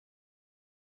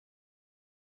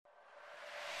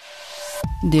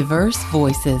Diverse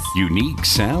voices. Unique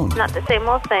sound. Not the same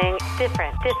old thing.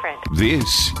 Different.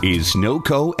 This is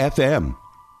NoCo FM.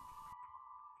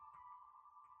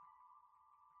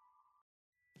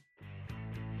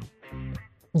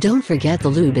 Don't forget the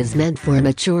lube is meant for a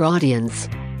mature audience.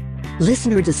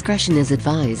 Listener discretion is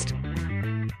advised.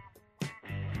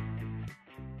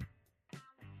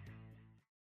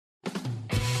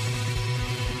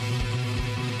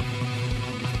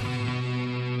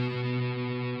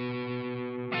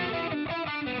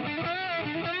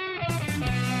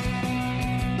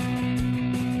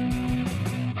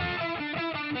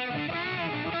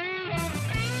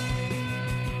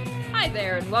 Hi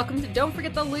there, and welcome to Don't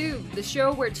Forget the Lube, the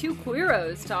show where two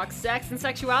queeros talk sex and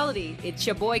sexuality. It's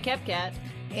your boy Kevkat.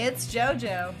 It's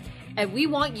JoJo. And we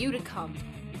want you to come.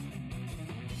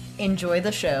 Enjoy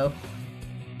the show.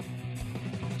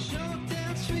 Short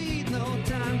and sweet, no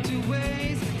time to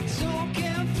waste. So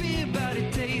carefree, but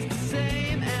it tastes the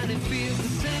same, and it feels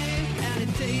the same, and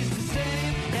it tastes the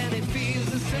same, and it feels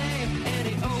the same, and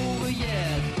it over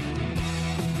yet.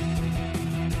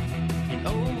 It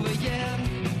over yet.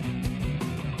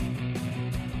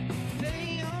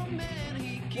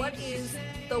 What is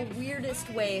the weirdest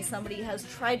way somebody has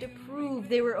tried to prove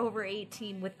they were over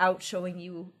 18 without showing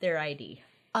you their ID?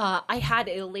 I had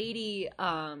a lady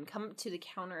come up to the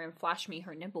counter and flash me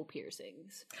her nipple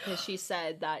piercings because she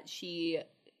said that she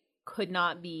could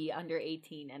not be under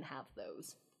 18 and have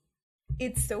those.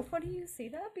 It's so funny you say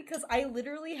that because I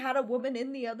literally had a woman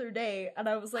in the other day and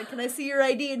I was like, "Can I see your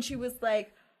ID?" And she was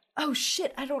like, "Oh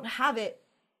shit, I don't have it.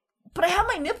 But I have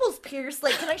my nipples pierced.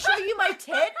 Like, can I show you my tit?"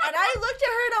 And I looked at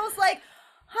her and I was like,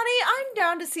 "Honey, I'm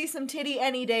down to see some titty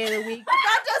any day of the week. But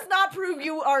that does not prove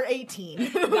you are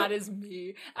 18. That is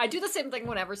me. I do the same thing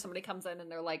whenever somebody comes in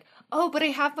and they're like, "Oh, but I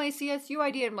have my CSU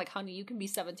ID." I'm like, "Honey, you can be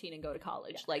 17 and go to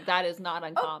college." Yeah. Like, that is not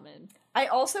uncommon. I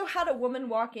also had a woman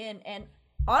walk in and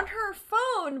on her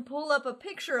phone pull up a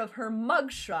picture of her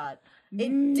mugshot.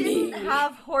 It didn't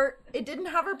have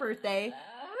her birthday.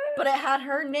 But it had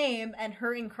her name and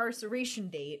her incarceration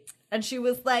date. And she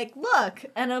was like, "Look."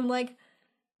 And I'm like,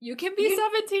 "You can be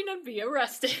 17 and be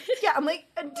arrested." Yeah, I'm like,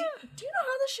 do you know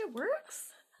how this shit works?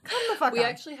 Come the fuck on. We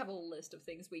actually have a list of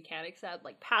things we can't accept,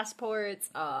 like passports,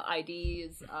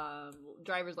 IDs,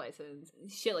 driver's license,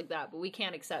 shit like that. But we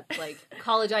can't accept, like,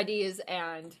 college IDs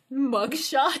and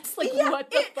mugshots. Like, what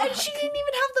the fuck? And she didn't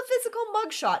even have the physical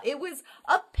mugshot. It was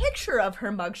a picture of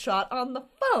her mugshot on the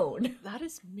phone. That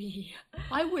is me.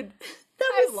 I would...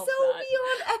 That was so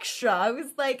beyond extra. I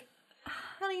was like,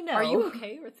 "Honey, no. Are you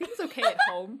okay? Are things okay at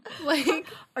home? Like,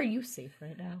 are you safe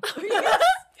right now?" Yes.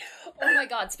 Oh my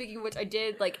god, speaking of which, I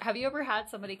did, like, have you ever had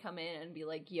somebody come in and be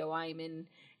like, "Yo, I'm in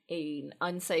an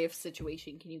unsafe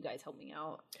situation. Can you guys help me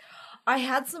out?" I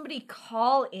had somebody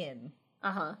call in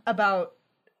about,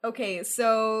 okay,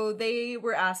 so they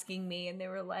were asking me and they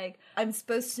were like, "I'm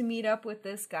supposed to meet up with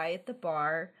this guy at the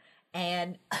bar."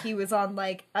 And he was on,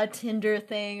 like, a Tinder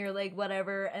thing or, like,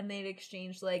 whatever. And they'd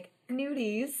exchanged, like,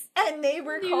 nudies. And they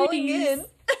were calling in.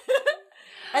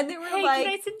 And they were like...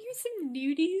 "Can I send you some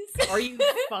nudies? Are you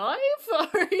 5?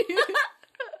 Are you...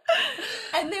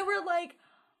 And they were like,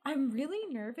 "I'm really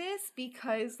nervous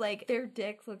because, like, their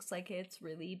dick looks like it's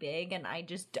really big. And I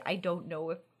don't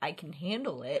know if I can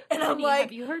handle it." And I'm like...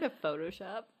 Have you heard of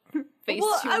Photoshop?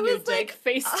 Facetune your dick.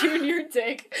 Facetune your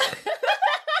dick.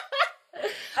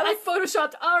 I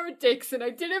photoshopped our dicks and I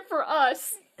did it for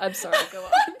us. I'm sorry, go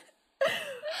on.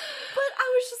 But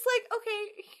I was just like,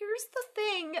 okay, here's the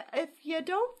thing. If you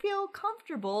don't feel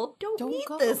comfortable, don't meet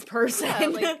this person. Yeah,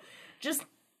 like, just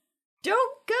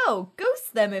don't go.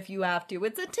 Ghost them if you have to.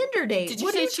 It's a Tinder date. Did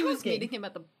you say she was meeting him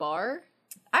at the bar?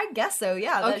 I guess so,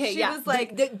 yeah. Okay, she was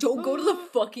like, don't go to the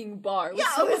fucking bar. Yeah,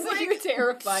 I was like, you're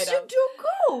terrified of. Don't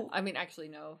go. I mean, actually,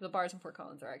 no. The bars in Fort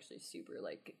Collins are actually super,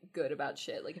 like, good about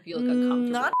shit. Like, if you look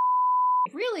uncomfortable. Not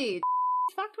really?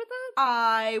 Fucked with that?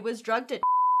 I was drugged at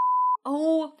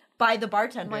by the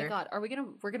bartender. Oh my god, we're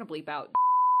gonna bleep out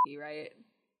right?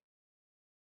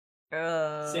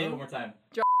 Say it one more time.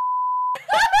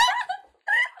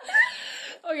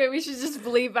 Okay, we should just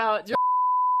bleep out drug.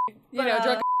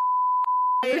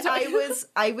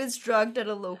 I was drugged at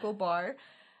a local bar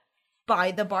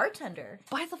by the bartender.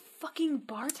 By the fucking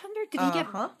bartender? Did he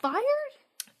get fired?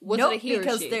 No,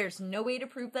 because there's no way to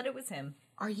prove that it was him.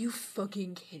 Are you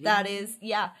fucking kidding? That is,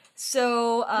 yeah.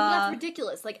 So, that's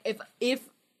ridiculous. Like, if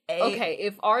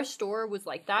our store was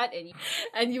like that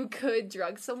and you could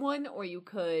drug someone or you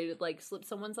could, like, slip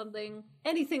someone something,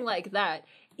 anything like that,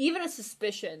 even a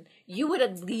suspicion, you would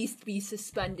at least be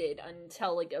suspended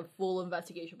until, like, a full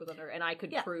investigation was under, and I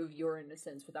could prove your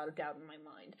innocence without a doubt in my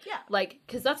mind. Yeah. Like,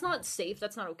 because that's not safe,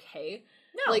 that's not okay.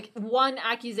 No. Like, one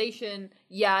accusation,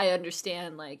 yeah, I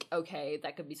understand, like, okay,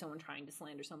 that could be someone trying to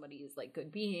slander somebody's, like,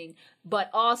 good being, but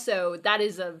also, that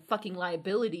is a fucking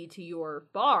liability to your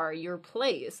bar, your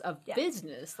place of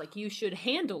business. Like, you should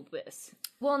handle this.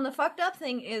 Well, and the fucked up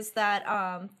thing is that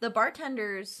the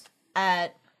bartenders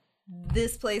at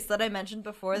this place that I mentioned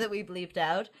before that we bleeped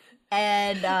out,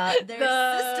 and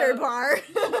their sister bar,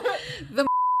 the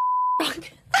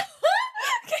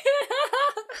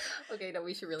okay, no,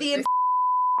 we should really the intoxicated.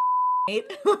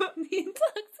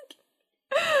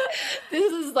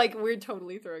 This is like, we're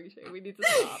totally throwing shade. We need to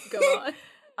stop. Go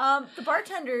on. The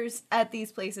bartenders at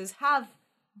these places have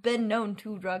been known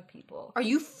to drug people. Are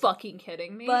you fucking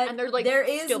kidding me? But and they're like, there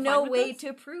is still no fine with way this?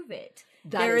 to prove it.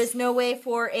 That There is is no way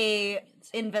for a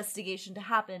investigation to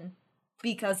happen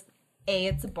because A,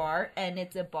 it's a bar, and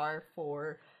it's a bar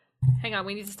for... Hang on,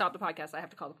 we need to stop the podcast. I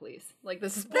have to call the police. Like,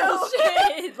 this is No.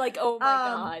 bullshit. Like, oh my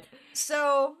god.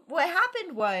 So, what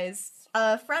happened was,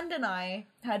 a friend and I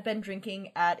had been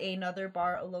drinking at another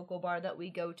bar, a local bar that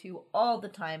we go to all the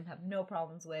time, have no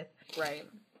problems with. Right.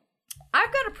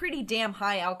 I've got a pretty damn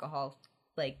high alcohol,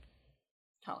 like,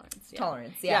 Tolerance.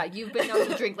 yeah. Yeah, you've been known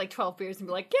to drink like 12 beers and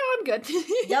be like, yeah, I'm good.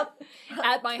 Yep.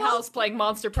 At my house playing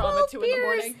Monster Prom at 2 in the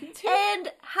morning.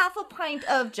 And half a pint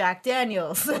of Jack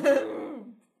Daniels.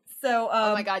 So,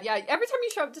 oh my god, yeah. Every time you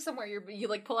show up to somewhere, you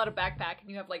like pull out a backpack and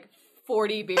you have like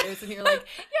 40 beers and you're like,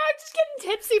 yeah, I'm just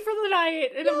getting tipsy for the night.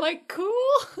 And I'm like, cool.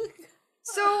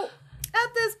 So,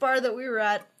 at this bar that we were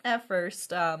at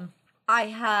first, I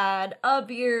had a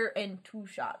beer and 2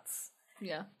 shots.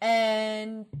 Yeah.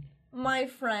 And my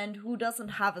friend, who doesn't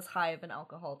have as high of an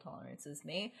alcohol tolerance as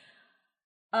me,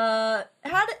 had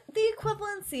the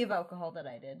equivalency of alcohol that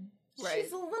I did. Right.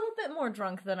 She's a little bit more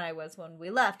drunk than I was when we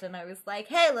left, and I was like,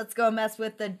 hey, let's go mess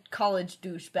with the college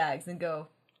douchebags and go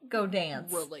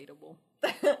dance. Relatable.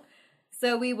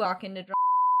 So we walk into and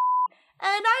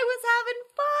I was having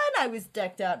fun. I was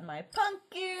decked out in my punk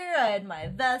gear. I had my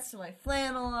vest and my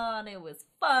flannel on. It was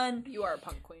fun. You are a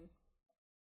punk queen.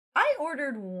 I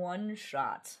ordered 1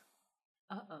 shot.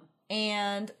 Uh-oh.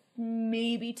 And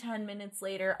maybe 10 minutes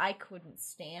later, I couldn't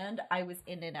stand. I was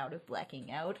in and out of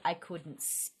blacking out. I couldn't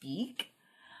speak.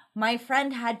 My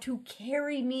friend had to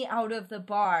carry me out of the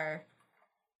bar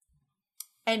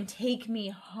and take me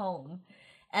home.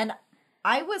 And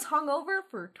I was hungover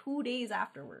for 2 days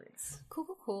afterwards.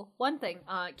 Cool. One thing,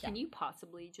 can you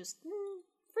possibly just,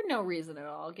 for no reason at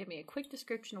all, give me a quick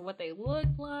description of what they look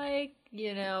like,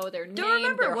 you know, their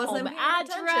name, their home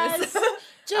address,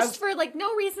 just for, like,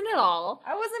 no reason at all.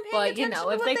 I wasn't paying But, attention you know,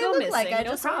 to if what they go look missing, like. I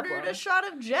no just problem. ordered a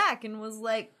shot of Jack and was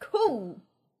like, cool.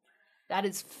 That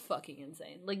is fucking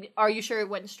insane. Like, are you sure it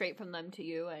went straight from them to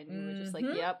you and you were just like,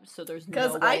 yep, so there's no way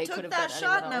Because I it could took have that been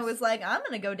shot anyone and I else. was like, I'm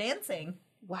gonna go dancing.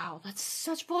 Wow, that's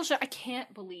such bullshit. I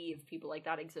can't believe people like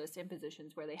that exist in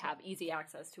positions where they have easy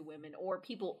access to women or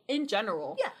people in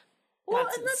general. Yeah. Well,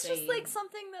 That's and that's just insane. like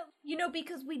something that, you know,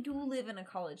 because we do live in a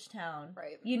college town.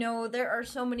 Right. You know, there are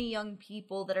so many young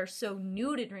people that are so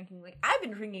new to drinking. Like, I've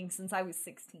been drinking since I was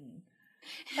 16.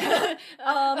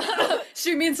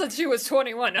 She means that she was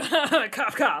 21.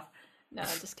 Cough, cough. No,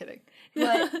 I'm just kidding.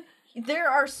 But there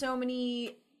are so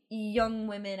many young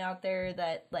women out there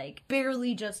that, like,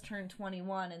 barely just turned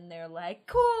 21 and they're like,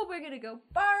 cool, we're gonna go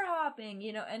bar hopping,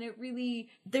 you know, and it really,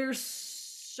 there's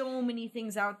so many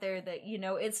things out there that, you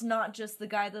know, it's not just the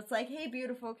guy that's like, hey,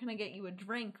 beautiful, can I get you a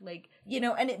drink? Like, you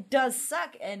know, and it does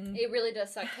suck, and... It really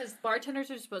does suck, because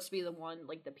bartenders are supposed to be the one,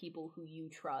 like, the people who you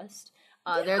trust.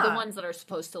 They're the ones that are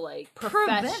supposed to, like,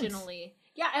 professionally...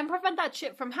 Yeah, and prevent that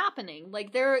shit from happening.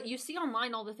 Like, you see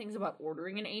online all the things about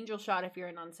ordering an angel shot if you're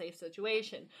in an unsafe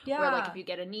situation. Yeah. Where, like, if you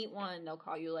get a neat one, they'll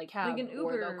call you, like, an Uber,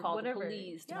 or they'll call whatever. the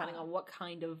police, depending Yeah. on what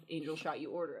kind of angel shot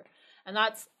you order. And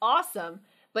that's awesome,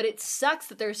 but it sucks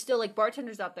that there's still, like,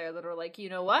 bartenders out there that are like, you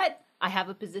know what? I have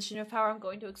a position of power, I'm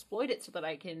going to exploit it so that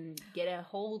I can get a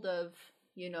hold of,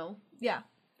 you know... Yeah.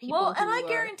 People Well, and who I are-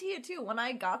 guarantee it, too. When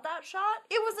I got that shot,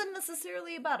 it wasn't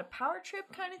necessarily about a power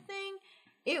trip kind of thing.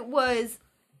 It was,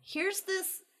 here's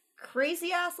this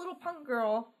crazy-ass little punk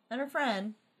girl and her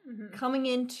friend coming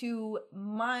into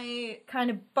my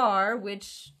kind of bar,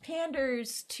 which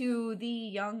panders to the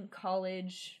young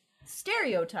college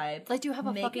stereotype. Like, you have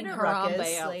a making fucking a Harambe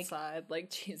ruckus, outside.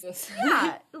 Like, Jesus.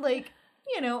 Yeah, like,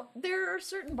 you know, there are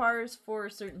certain bars for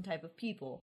a certain type of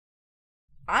people.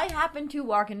 I happened to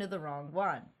walk into the wrong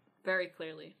one. Very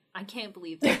clearly. I can't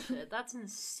believe that shit. That's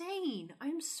insane.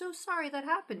 I'm so sorry that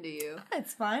happened to you.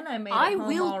 It's fine. I made I it home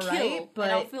will all kill, right, but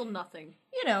and I'll feel nothing.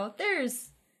 you know,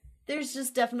 there's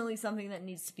just definitely something that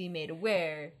needs to be made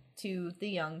aware to the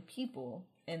young people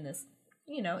in this,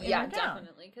 in our Yeah, town.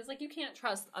 definitely. Because, like, you can't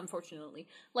trust, unfortunately.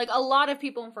 Like, a lot of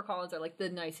people in Fort Collins are, like, the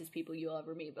nicest people you'll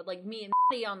ever meet. But, like, me and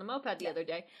Maddie on the moped the other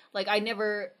day, like,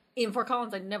 in Fort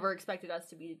Collins, I never expected us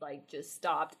to be, like, just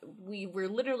stopped. We were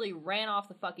literally ran off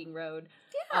the fucking road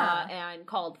and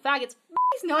called faggots.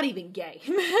 Maddie's not even gay.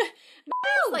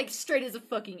 Maddie's, like, straight as a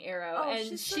fucking arrow. Oh,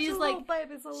 and she's like,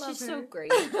 she's so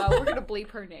great. We're gonna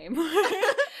bleep her name.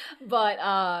 But,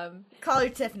 Call her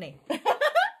Tiffany.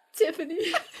 Tiffany.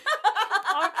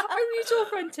 our mutual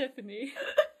friend Tiffany.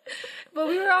 But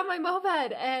we were on my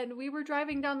moped and we were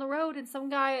driving down the road and some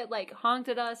guy like honked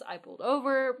at us. I pulled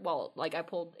over. Well, like I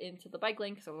pulled into the bike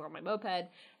lane because I was on my moped.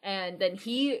 And then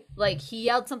he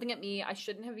yelled something at me. I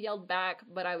shouldn't have yelled back,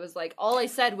 but I was like, all I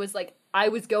said was like, I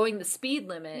was going the speed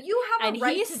limit. You have and a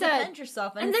right he to said, defend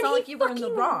yourself, and then it's not he like you were in the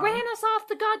wrong. ran us off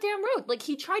the goddamn road. Like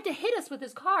he tried to hit us with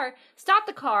his car, stopped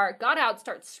the car, got out,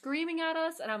 started screaming at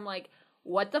us, and I'm like,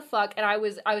 what the fuck? And I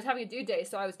was having a dude day,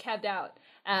 so I was kebbed out.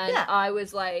 And I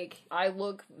was like, I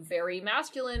look very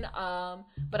masculine,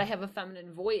 but I have a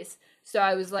feminine voice. So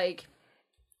I was like,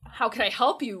 how can I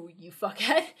help you, you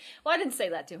fuckhead? Well, I didn't say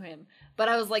that to him, but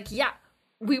I was like, yeah,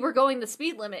 we were going the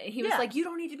speed limit. And he was like, you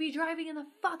don't need to be driving in the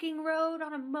fucking road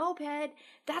on a moped.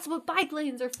 That's what bike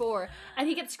lanes are for. And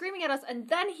he kept screaming at us. And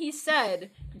then he said,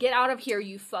 get out of here,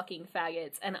 you fucking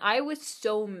faggots. And I was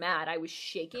so mad. I was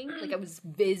shaking. Like I was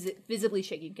visibly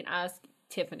shaking. You can ask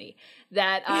Tiffany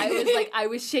that I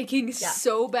was shaking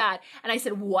so bad. And I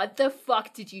said, what the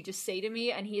fuck did you just say to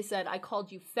me? And he said, I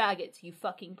called you faggots, you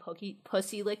fucking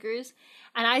pussy lickers.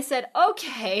 And I said,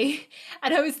 okay.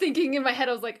 And I was thinking in my head,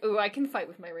 I was like, ooh, I can fight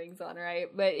with my rings on, right?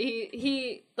 But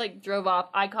he like drove off.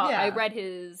 I read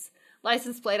his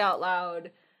license plate out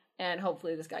loud, and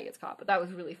hopefully this guy gets caught. But that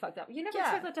was really fucked up. You never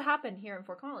expect that to happen here in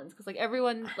Fort Collins because like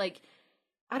everyone like,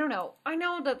 I don't know. I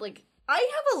know that like I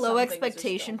have a low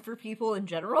expectation for people in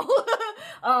general.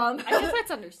 I guess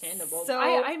that's understandable. So,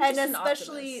 I'm just and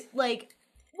especially optimist. like,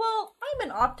 well, I'm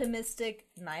an optimistic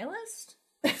nihilist.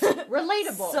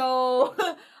 Relatable. So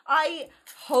I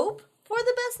hope for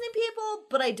the best in people,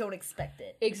 but I don't expect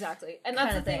it. Exactly. And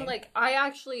that's the thing. Like,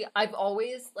 I've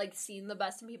always, like, seen the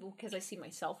best in people because I see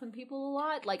myself in people a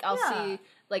lot. Like, I'll see,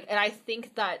 like, and I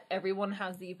think that everyone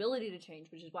has the ability to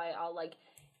change, which is why I'll, like,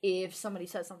 if somebody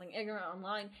says something ignorant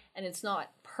online and it's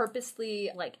not purposely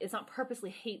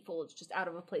hateful, it's just out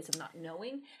of a place of not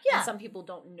knowing, and some people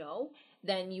don't know,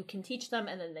 then you can teach them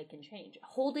and then they can change.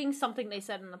 Holding something they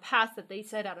said in the past that they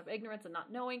said out of ignorance and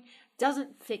not knowing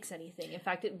doesn't fix anything. In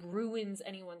fact, it ruins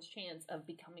anyone's chance of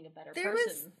becoming a better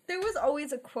person. There was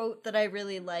always a quote that I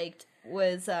really liked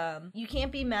was, you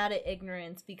can't be mad at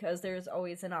ignorance because there's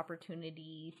always an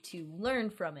opportunity to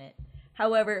learn from it.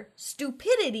 However,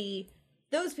 stupidity,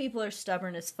 those people are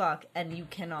stubborn as fuck, and you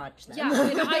cannot. Yeah,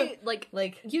 and I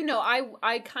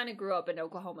I kind of grew up in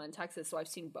Oklahoma and Texas, so I've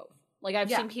seen both. Like,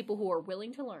 I've seen people who are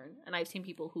willing to learn, and I've seen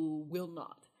people who will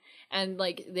not. And,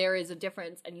 like, there is a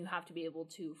difference, and you have to be able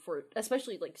to, for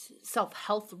especially, like,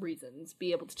 self-health reasons,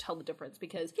 be able to tell the difference.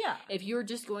 Because if you're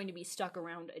just going to be stuck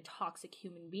around a toxic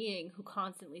human being who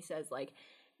constantly says, like,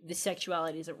 this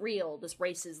sexuality isn't real, this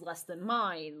race is less than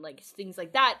mine, like things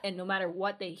like that, and no matter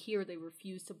what they hear, they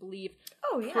refuse to believe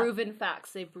proven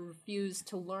facts. They refuse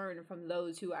to learn from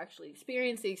those who actually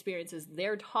experience the experiences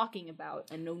they're talking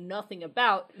about and know nothing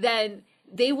about, then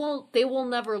they will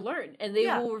never learn, and they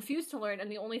will refuse to learn,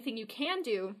 and the only thing you can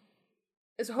do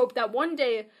is hope that one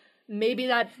day maybe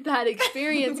that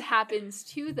experience happens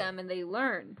to them and they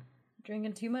learn.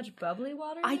 Drinking too much bubbly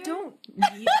water? I don't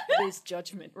need this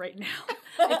judgment right now.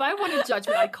 If I wanted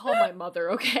judgment, I'd call my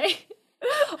mother, okay?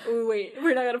 Oh, wait,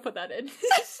 we're not gonna put that in.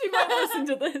 She might listen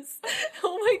to this.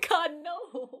 Oh my god,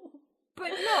 no. But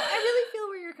no, I really feel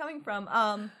where you're coming from.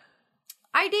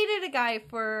 I dated a guy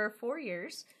for 4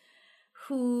 years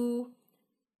who,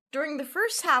 during the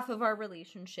first half of our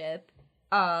relationship,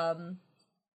 I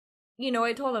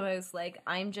told him, I was like,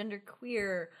 I'm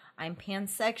genderqueer, I'm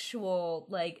pansexual,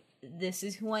 like, this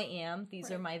is who I am,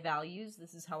 these are my values,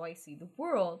 this is how I see the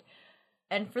world.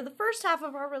 And for the first half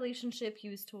of our relationship, he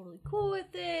was totally cool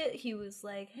with it. He was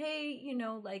like, hey,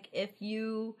 like, if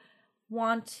you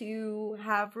want to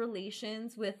have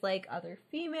relations with, like, other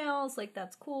females, like,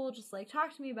 that's cool, just, like,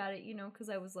 talk to me about it,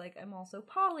 because I was like, I'm also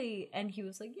poly, and he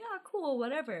was like, yeah, cool,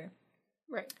 whatever.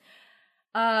 Right.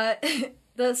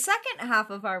 The second half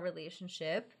of our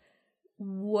relationship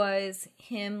was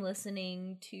him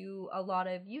listening to a lot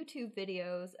of YouTube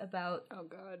videos about, oh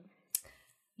god,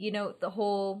 the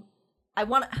whole, I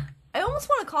almost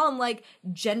want to call them, like,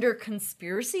 gender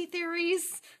conspiracy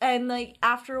theories. And, like,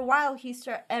 after a while,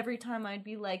 every time I'd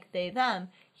be like, they, them,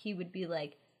 he would be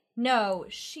like, no,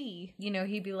 she,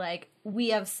 he'd be like, we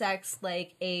have sex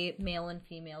like a male and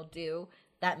female do.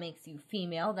 That makes you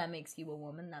female. That makes you a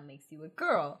woman. That makes you a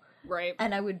girl. Right.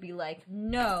 And I would be like,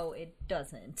 no, it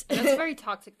doesn't. That's very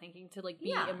toxic thinking to like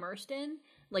be immersed in.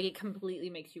 Like it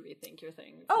completely makes you rethink your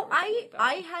thing. Oh,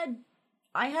 I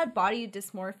had body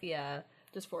dysmorphia.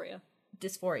 Dysphoria.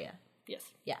 Yes.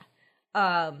 Yeah.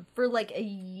 For like a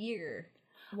year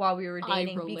while we were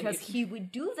dating because relate. he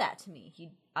would do that to me.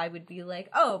 I would be like,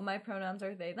 oh, my pronouns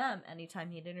are they, them.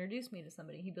 Anytime he'd introduce me to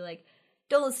somebody, he'd be like,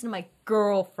 don't listen to my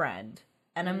girlfriend.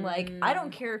 And I'm like, I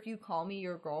don't care if you call me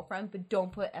your girlfriend, but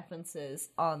don't put emphasis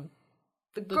on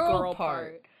the girl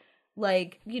part.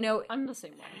 Like, I'm the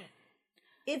same way.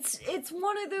 It's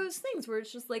one of those things where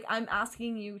it's just like, I'm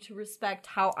asking you to respect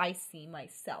how I see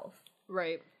myself.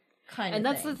 Right. And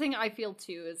that's the thing I feel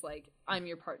too, is like, I'm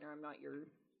your partner, I'm not your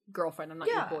girlfriend, I'm not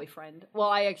your boyfriend. Well,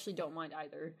 I actually don't mind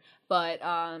either. But,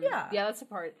 yeah, that's the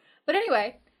part. But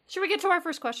anyway, should we get to our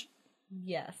first question?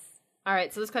 Yes. All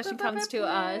right, so this question comes to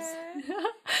us. Do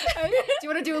you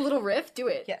want to do a little riff? Do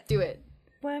it. Yeah. Do it.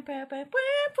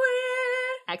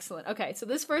 Excellent. Okay, so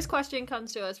this first question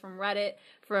comes to us from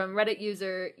Reddit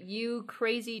user You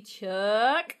Crazy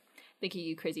Chuck. Thank you,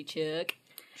 You Crazy Chuck.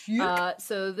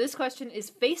 So this question is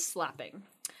face slapping.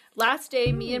 Last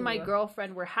day, me and my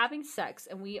girlfriend were having sex,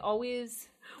 and we always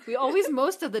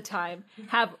most of the time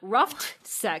have rough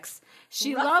sex.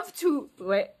 She loved to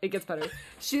it gets better.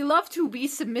 She loved to be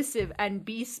submissive and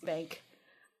be spank,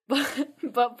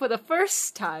 but for the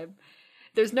first time,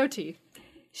 there's no teeth.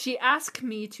 She asked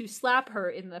me to slap her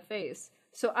in the face,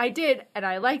 so I did, and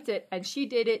I liked it, and she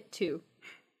did it too.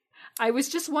 I was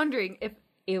just wondering if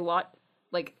a lot.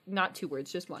 Like, not 2 words,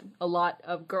 just one. A lot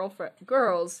of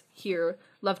girls here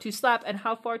love to slap, and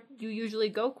how far do you usually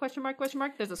go? ?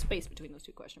 There's a space between those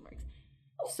 2 question marks.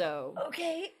 So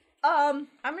okay, I'm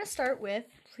gonna start with,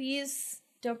 please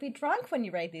don't be drunk when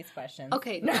you write these questions.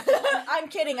 Okay, I'm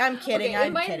kidding. Okay,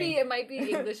 it might be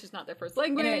English is not their first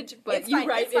language, but it's fine,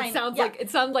 it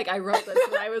sounds like I wrote this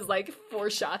when I was like 4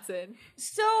 shots in.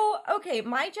 So okay,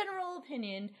 my general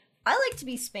opinion, I like to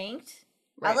be spanked.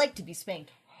 Right. I like to be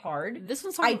spanked hard. This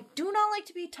one's I do not like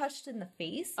to be touched in the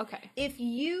face. Okay. If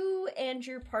you and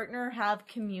your partner have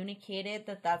communicated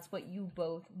that that's what you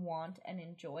both want and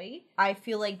enjoy, I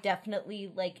feel like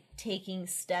definitely like taking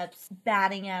steps,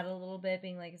 batting at it a little bit,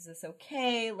 being like, is this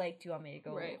okay? Like, do you want me to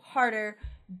go a little harder?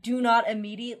 Do not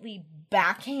immediately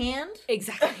backhand.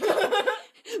 Exactly.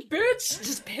 Bitch,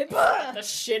 just pimp the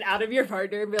shit out of your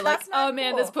partner and be like, oh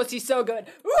man, this pussy's so good.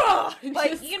 But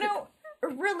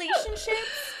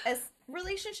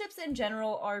relationships in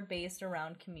general are based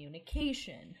around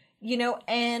communication,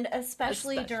 and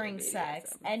especially during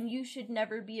sex. And you should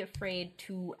never be afraid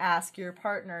to ask your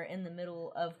partner in the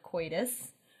middle of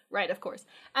coitus. Right, of course.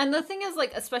 And the thing is,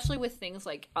 like, especially with things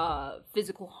like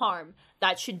physical harm,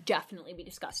 that should definitely be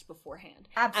discussed beforehand.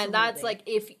 Absolutely. And that's, like,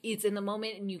 if it's in the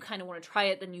moment and you kind of want to try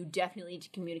it, then you definitely need to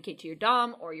communicate to your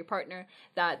dom or your partner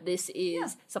that this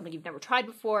is something you've never tried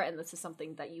before, and this is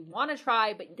something that you want to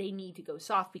try, but they need to go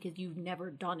soft because you've never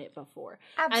done it before.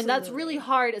 Absolutely. And that's really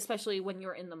hard, especially when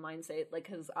you're in the mindset, like,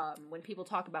 because when people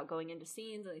talk about going into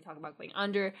scenes and they talk about going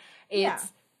under,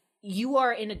 it's... You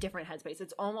are in a different headspace.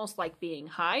 It's almost like being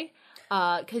high,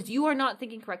 because you are not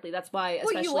thinking correctly. That's why,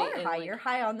 especially you are high. Like, you're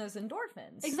high on those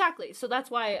endorphins. Exactly. So that's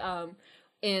why,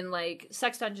 in like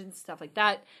sex dungeons stuff like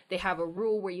that, they have a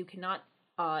rule where you cannot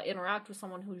interact with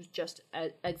someone who's just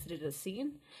exited a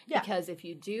scene. Yeah. Because if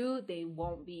you do, they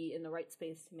won't be in the right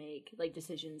space to make like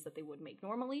decisions that they would make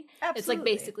normally. Absolutely. It's like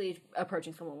basically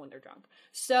approaching someone when they're drunk.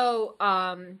 So,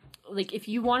 like if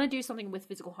you want to do something with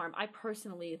physical harm, I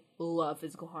personally love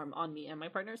physical harm on me and my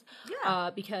partners.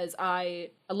 Yeah. Because I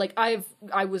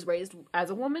was raised as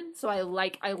a woman, so I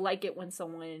like it when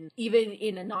someone, even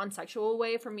in a non-sexual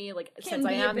way for me, like since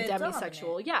I am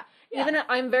demisexual, even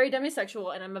I'm very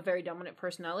demisexual and I'm a very dominant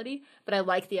personality, but I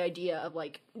like the idea of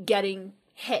like getting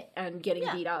hit and getting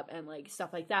beat up and like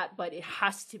stuff like that, but it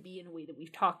has to be in a way that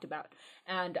we've talked about.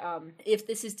 And if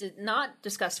this is not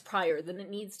discussed prior, then it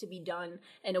needs to be done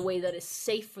in a way that is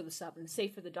safe for the sub and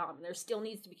safe for the dom. And there still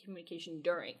needs to be communication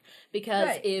during,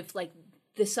 because if like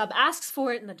the sub asks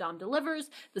for it and the dom delivers,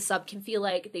 the sub can feel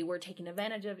like they were taken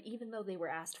advantage of even though they were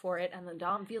asked for it, and the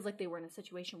dom feels like they were in a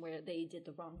situation where they did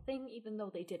the wrong thing even though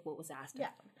they did what was asked of them.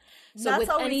 So that's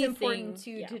always important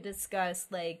to discuss,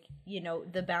 like,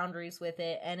 the boundaries with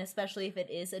it, and especially if it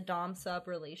is a dom sub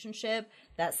relationship,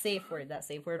 that safe word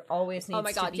always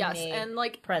needs to be made and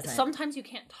like present. Sometimes you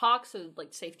can't talk, so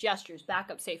like safe gestures,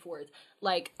 backup safe words,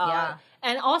 like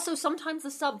and also sometimes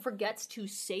the sub forgets to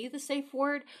say the safe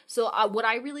word. So what what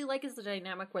I really like is the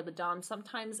dynamic where the Dom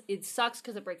sometimes, it sucks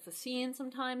because it breaks the scene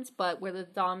sometimes, but where the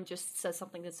Dom just says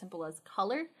something as simple as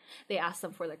color. They ask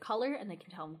them for their color, and they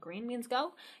can tell them green means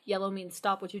go. Yellow means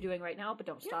stop what you're doing right now, but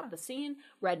don't stop the scene.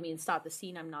 Red means stop the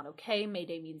scene, I'm not okay.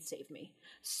 Mayday means save me.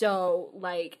 So,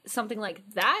 like, something like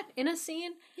that in a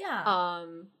scene. Yeah.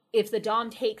 If the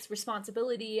Dom takes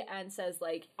responsibility and says,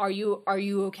 like, are you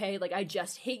okay? Like, I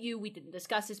just hit you. We didn't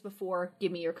discuss this before.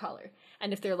 Give me your color.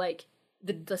 And if they're like,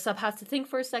 the sub has to think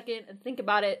for a second and think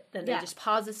about it, then they just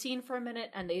pause the scene for a minute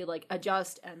and they, like,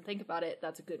 adjust and think about it.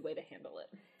 That's a good way to handle it.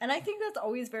 And I think that's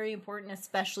always very important,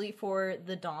 especially for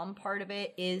the Dom part of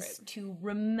it, is to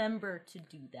remember to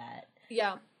do that.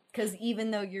 Yeah. Because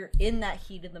even though you're in that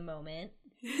heat of the moment...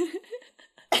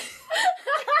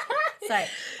 Sorry,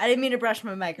 I didn't mean to brush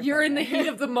my microphone. You're in the heat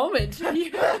of the moment.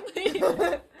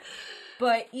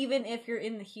 But even if you're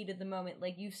in the heat of the moment,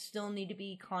 like, you still need to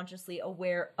be consciously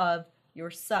aware of your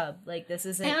sub. Like, this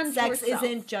isn't... And sex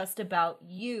isn't just about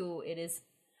you. It is...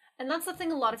 And that's the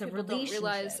thing a lot of people don't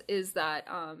realize is that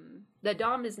the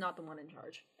Dom is not the one in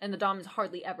charge. And the Dom is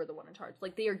hardly ever the one in charge.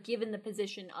 Like, they are given the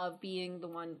position of being the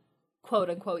one...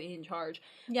 quote-unquote in charge,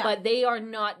 but they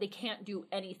can't do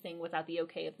anything without the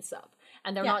okay of the sub,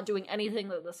 and they're not doing anything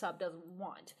that the sub doesn't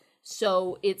want.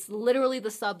 So it's literally the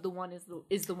sub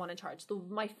is the one in charge.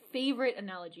 My favorite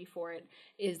analogy for it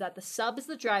is that the sub is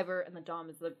the driver and the Dom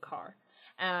is the car,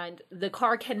 and the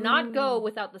car cannot go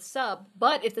without the sub.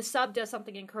 But if the sub does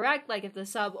something incorrect, like if the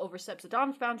sub oversteps the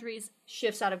Dom's boundaries,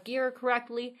 shifts out of gear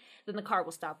correctly, then the car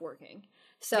will stop working.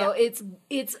 So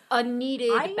it's a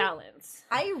needed balance.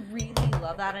 I really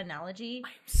love that analogy.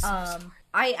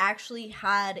 I actually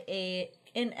had an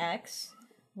ex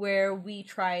where we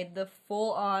tried the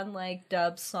full on like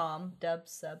dub sub.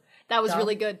 That was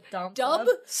really good. Dub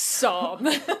sub.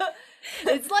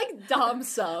 It's like Dom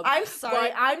sub. I'm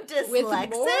sorry, I'm dyslexic.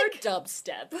 With more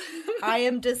dubstep. I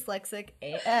am dyslexic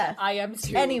AF. I am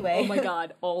too. Anyway. Oh my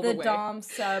god, all the way. The Dom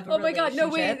sub. Oh my god, no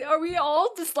wait, are we all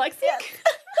dyslexic?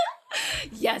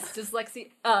 Yes. Yes, dyslexia.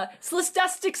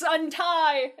 Slistastics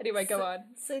untie. Anyway, go on.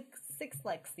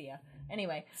 Sixlexia.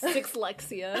 Anyway.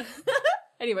 Sixlexia.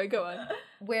 Anyway, go on.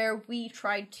 Where we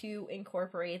tried to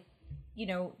incorporate,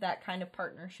 that kind of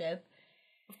partnership.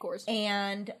 Of course.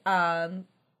 And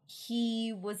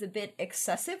he was a bit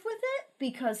excessive with it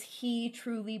because he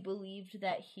truly believed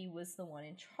that he was the one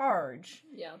in charge.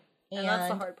 Yeah. And that's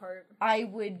the hard part. I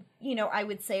would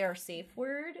say our safe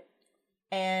word.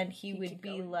 And he would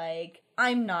be like,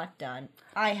 I'm not done.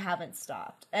 I haven't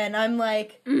stopped. And I'm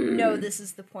like, no, this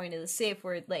is the point of the safe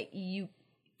word. Like,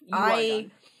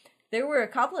 there were a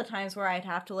couple of times where I'd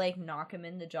have to, like, knock him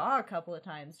in the jaw a couple of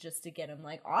times just to get him,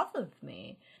 like, off of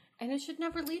me. And it should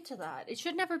never lead to that. It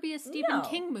should never be a Stephen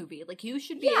King movie. Like, you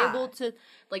should be able to,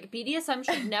 like, BDSM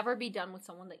should never be done with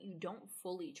someone that you don't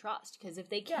fully trust. Because if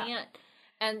they can't,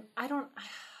 and I can't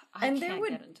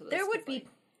get into this.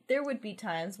 There would be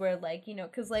times where, like,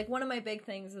 because, like, one of my big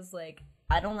things is, like,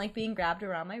 I don't like being grabbed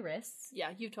around my wrists. Yeah,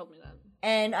 you told me that.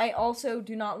 And I also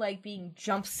do not like being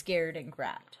jump scared and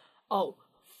grabbed. Oh,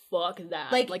 fuck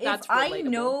that. Like that's if relatable. I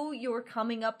know you're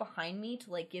coming up behind me to,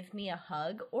 like, give me a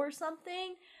hug or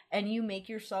something, and you make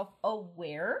yourself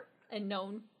aware. And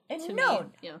known.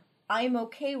 Yeah. I'm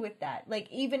okay with that. Like,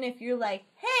 even if you're like,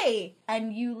 hey,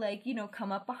 and you, like,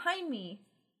 come up behind me.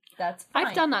 That's fine.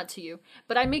 I've done that to you,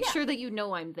 but I make sure that you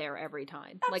know I'm there every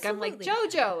time. Absolutely. Like, I'm like,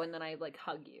 JoJo, and then I, like,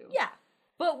 hug you. Yeah.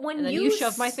 But when and then you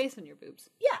shove my face in your boobs.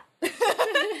 Yeah.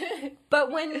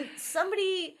 But when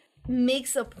somebody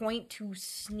makes a point to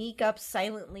sneak up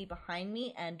silently behind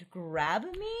me and grab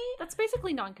me, that's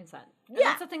basically non-consent. And yeah.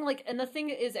 That's the thing, like, and the thing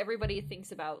is everybody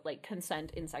thinks about, like,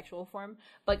 consent in sexual form,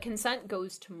 but consent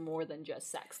goes to more than just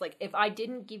sex. Like, if I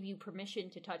didn't give you permission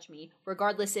to touch me,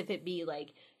 regardless if it be,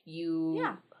 like, you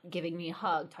giving me a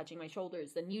hug, touching my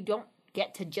shoulders, then you don't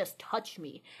get to just touch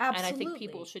me. Absolutely. And I think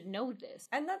people should know this.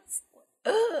 And that's...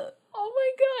 Oh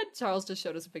my god. Charles just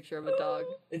showed us a picture of a dog.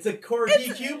 It's a corgi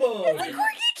cubone. It's a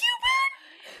corgi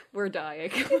cubone! We're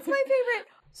dying. It's my favorite.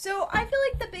 So I feel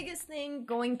like the biggest thing,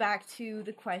 going back to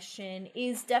the question,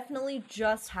 is definitely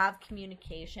just have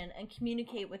communication and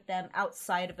communicate with them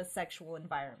outside of a sexual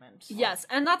environment. Yes,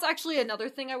 and that's actually another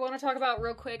thing I want to talk about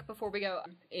real quick before we go,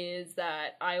 is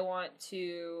that I want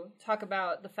to talk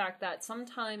about the fact that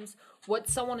sometimes what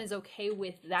someone is okay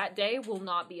with that day will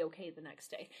not be okay the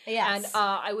next day. Yes. And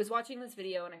I was watching this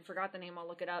video, and I forgot the name, I'll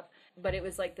look it up, but it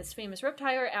was like this famous rip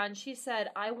tire, and she said,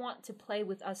 I want to play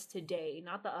with us today,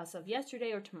 not the us of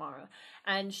yesterday or or tomorrow.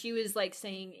 And she was like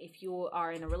saying, if you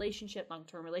are in a relationship,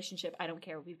 long-term relationship, I don't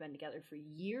care if we've been together for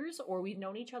years or we've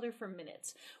known each other for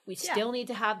minutes. We still need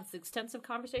to have this extensive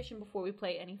conversation before we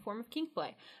play any form of kink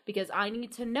play, because I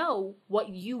need to know what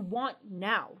you want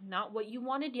now, not what you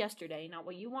wanted yesterday, not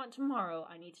what you want tomorrow.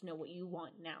 I need to know what you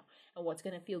want now and what's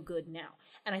going to feel good now.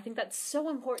 And I think that's so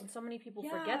important. So many people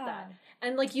forget that.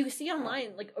 And like you see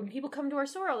online, like people come to our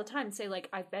store all the time and say like,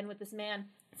 I've been with this man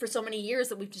for so many years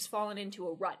that we've just fallen into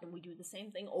a rut and we do the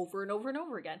same thing over and over and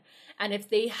over again. And if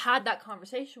they had that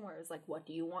conversation where it was like, what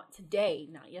do you want today,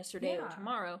 not yesterday or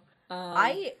tomorrow?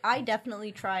 I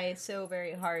definitely try so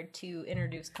very hard to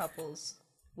introduce couples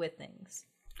with things.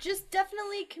 Just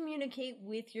definitely communicate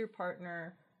with your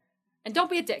partner. And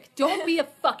don't be a dick. Don't be a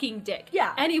fucking dick.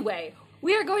 Yeah. Anyway,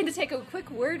 we are going to take a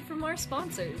quick word from our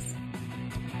sponsors.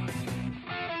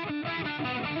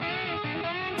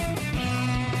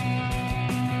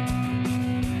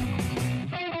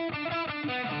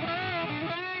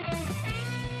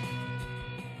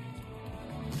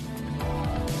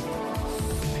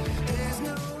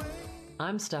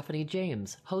 I'm Stephanie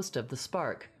James, host of The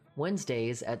Spark,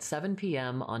 Wednesdays at 7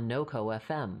 p.m. on NoCo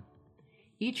FM.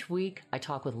 Each week, I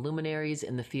talk with luminaries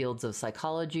in the fields of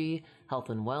psychology, health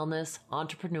and wellness,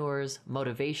 entrepreneurs,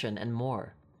 motivation, and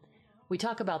more. We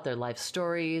talk about their life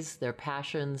stories, their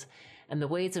passions, and the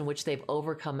ways in which they've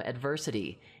overcome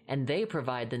adversity, and they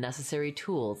provide the necessary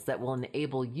tools that will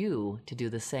enable you to do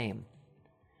the same.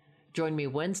 Join me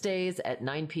Wednesdays at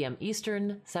 9 p.m.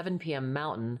 Eastern, 7 p.m.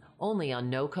 Mountain, only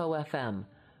on NoCo FM,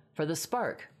 for The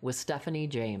Spark with Stephanie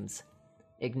James.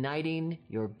 Igniting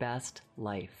your best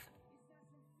life.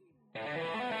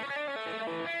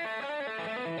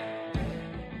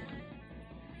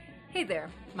 Hey there,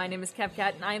 my name is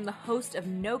Kevkat, and I am the host of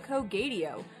NoCo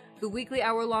Gadio, the weekly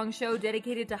hour-long show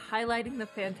dedicated to highlighting the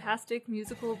fantastic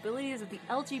musical abilities of the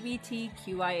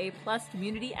LGBTQIA+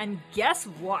 community. And guess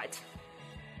what?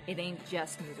 It ain't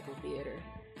just musical theater.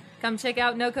 Come check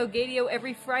out NoCo Gadio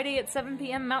every Friday at 7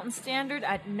 p.m. Mountain Standard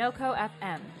at NoCo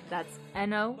FM. That's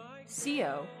NOCO.FM.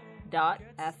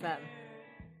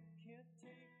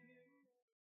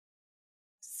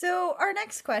 So our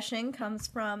next question comes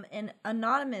from an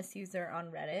anonymous user on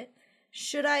Reddit.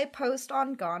 Should I post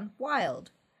on Gone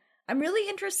Wild? I'm really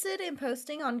interested in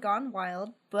posting on Gone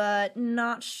Wild, but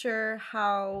not sure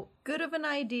how good of an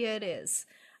idea it is.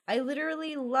 I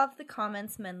literally love the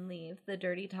comments men leave. The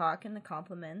dirty talk and the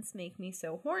compliments make me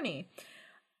so horny.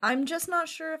 I'm just not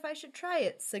sure if I should try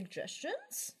it.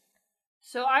 Suggestions?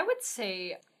 So I would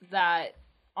say that,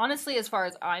 honestly, as far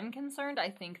as I'm concerned, I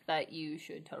think that you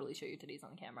should totally show your titties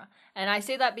on camera. And I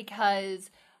say that because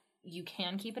you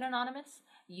can keep it anonymous.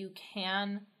 You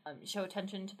can show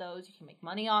attention to those. You can make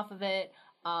money off of it.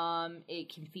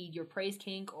 It can feed your praise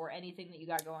kink or anything that you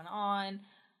got going on.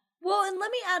 Well, and let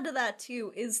me add to that,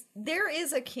 too, there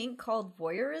is a kink called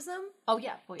voyeurism. Oh,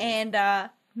 yeah, voyeurism.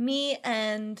 And me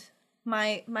and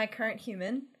my current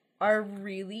human are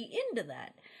really into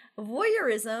that.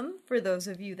 Voyeurism, for those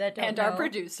of you that don't know. And our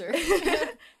producer.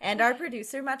 And our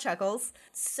producer, Matt Chuckles.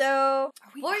 So,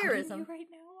 are we voyeurism. outing you right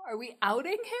now? Are we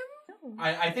outing him? No.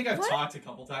 I think I've talked a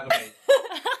couple times. Okay.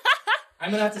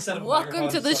 I'm going to have to set up a Welcome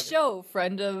to the so show,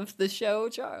 friend of the show,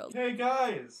 Charles. Hey,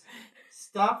 guys.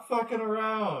 Stop fucking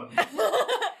around.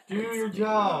 Do your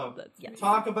job. Yes.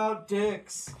 Talk about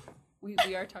dicks. We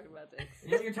are talking about dicks.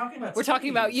 Yeah, you're talking about We're talking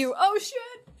titties. about you. Oh, shit.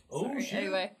 Oh, Sorry. shit.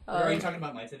 Anyway. Are you talking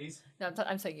about my titties? No,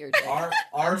 I'm saying your dick. Are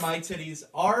my titties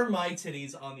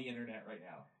on the internet right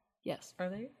now? Yes. Are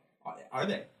they? Are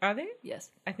they? Are they?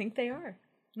 Yes. I think they are.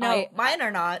 No, mine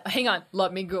are not. Hang on.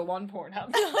 Let me go on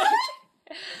Pornhub.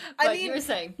 I mean, you were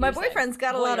saying, my boyfriend's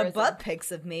got a lot of voyeurism. butt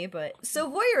pics of me, but...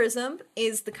 So voyeurism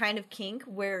is the kind of kink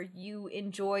where you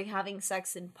enjoy having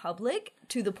sex in public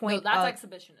to the point No, that's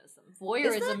of... exhibitionism.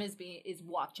 Voyeurism is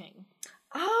watching.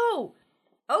 Oh!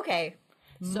 Okay.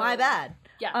 So, my bad.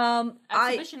 Yeah.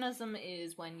 Exhibitionism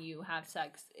is when you have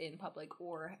sex in public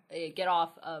or get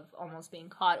off of almost being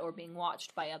caught or being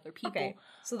watched by other people. Okay.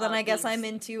 So then I guess I'm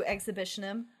into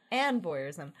exhibitionism and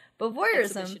voyeurism. But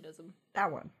voyeurism... Exhibitionism. That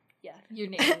one. Yeah, you're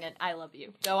naming it. I love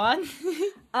you. Go on.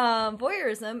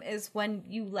 Voyeurism is when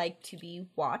you like to be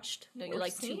watched. No, you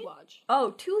like to watch.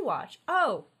 Oh, to watch.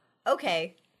 Oh,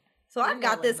 okay. So I've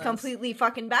got this completely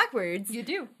fucking backwards. You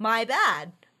do. My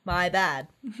bad. My bad.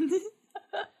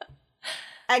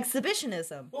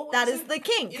 Exhibitionism. Well, that is the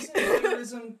kink. Isn't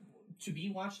voyeurism to be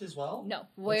watched as well? No,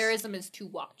 voyeurism is to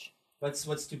watch.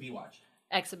 What's to be watched?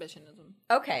 Exhibitionism.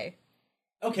 Okay.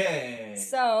 Okay.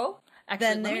 So... Actually,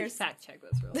 then let me there's... fact check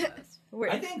this real fast.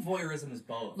 I think voyeurism is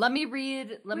both. Let me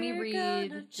read We're the gonna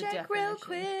definition. check real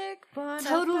quick.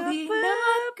 Totally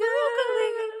not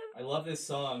Googling. I love this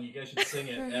song. You guys should sing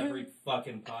it every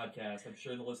fucking podcast. I'm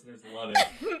sure the listeners love it.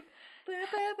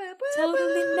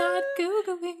 Totally not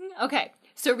Googling. Okay,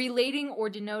 so relating or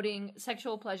denoting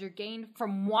sexual pleasure gained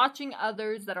from watching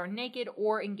others that are naked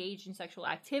or engaged in sexual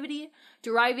activity,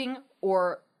 deriving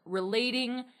or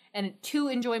relating and to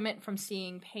enjoyment from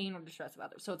seeing pain or distress of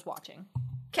others. So it's watching.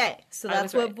 Okay, so I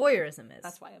that's was what voyeurism is.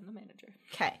 That's why I'm the manager.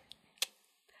 Okay.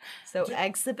 So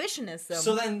exhibitionism.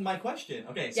 So then my question.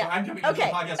 Okay, so Yeah. I'm jumping into the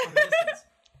podcast from the distance.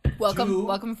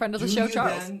 Welcome, friend of the show,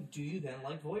 Charles. Do you then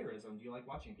like voyeurism? Do you like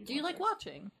watching people? Do you have like sex?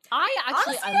 watching?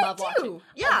 I love do. watching.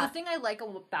 Yeah. The thing I like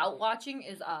about watching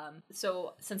is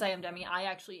so since I am Demi, I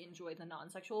actually enjoy the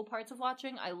non-sexual parts of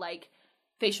watching. I like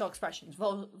facial expressions,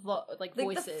 like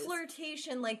voices, the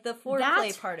flirtation, like the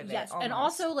foreplay part of it. Yes, almost. and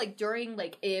also like during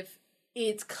like if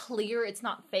it's clear it's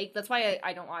not fake. That's why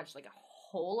I don't watch like a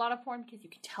whole lot of porn, because you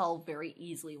can tell very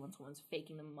easily when someone's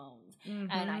faking the moans,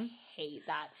 and I hate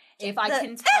that. If I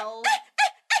can tell.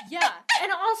 Yeah,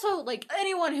 and also, like,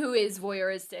 anyone who is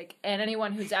voyeuristic and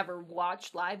anyone who's ever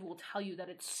watched live will tell you that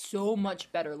it's so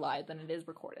much better live than it is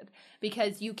recorded.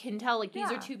 Because you can tell, like, these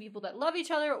are two people that love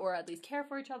each other or at least care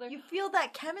for each other. You feel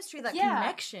that chemistry, that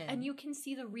connection. And you can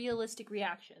see the realistic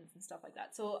reactions and stuff like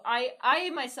that. So I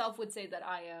myself would say that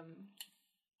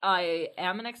I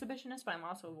am an exhibitionist, but I'm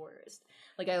also a voyeurist.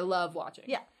 Like, I love watching.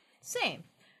 Yeah, same.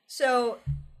 So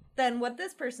then what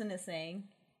this person is saying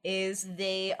is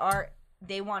they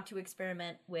want to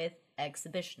experiment with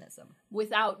exhibitionism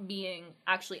without being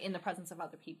actually in the presence of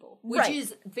other people, which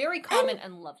is very common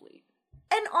and lovely.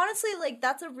 And honestly, like,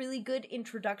 that's a really good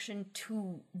introduction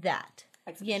to that,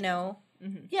 you know?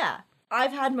 Mm-hmm. Yeah.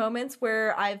 I've had moments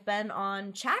where I've been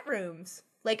on chat rooms,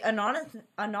 like,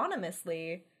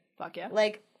 anonymously. Fuck yeah.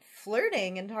 Like,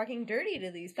 flirting and talking dirty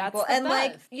to these people. That's the and,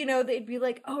 like, best. you know, they'd be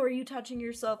like, oh, are you touching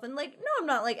yourself? And, like, no, I'm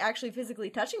not, like, actually physically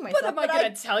touching myself. But am I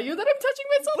going to tell you that I'm touching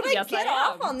myself? But Yes, I get I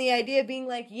am. off on the idea of being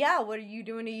like, yeah, what are you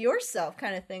doing to yourself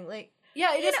kind of thing. Like,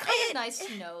 yeah, it is know, kind of nice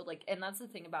to know, like, and that's the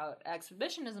thing about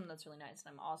exhibitionism that's really nice,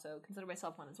 and I'm also consider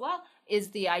myself one as well,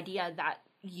 is the idea that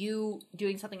you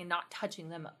doing something and not touching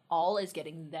them all is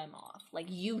getting them off. Like,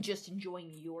 you just enjoying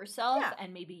yourself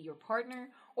and maybe your partner,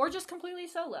 or just completely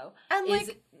solo, and is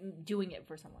like, doing it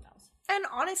for someone else. And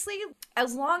honestly,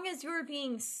 as long as you're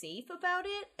being safe about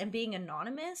it and being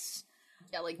anonymous,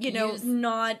 yeah, like, you know,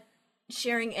 not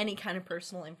sharing any kind of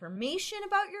personal information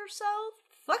about yourself,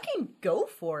 fucking go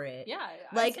for it. Yeah,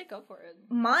 like, I say go for it.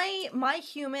 My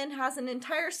human has an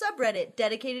entire subreddit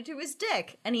dedicated to his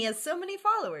dick, and he has so many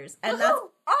followers, and that's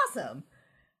awesome.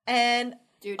 And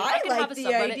dude, I can like have a the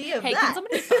subreddit. idea of hey, that. can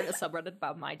somebody start a subreddit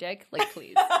about my dick? Like,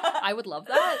 please. I would love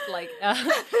that. Like,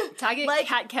 tag it like,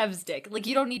 kevkatsdick. Like,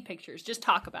 you don't need pictures. Just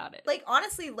talk about it. Like,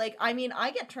 honestly, like, I mean,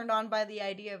 I get turned on by the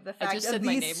idea of the fact I just of said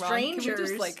my these name strangers. wrong. Can we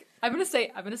just, like, I'm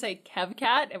gonna say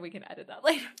Kevcat, and we can edit that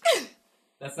later.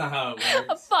 That's not how it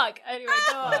works. Fuck. Anyway,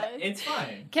 go on. It's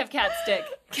fine. Kevkatsdick.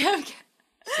 Kevcat.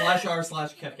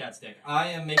 /r/kevkatsdick. I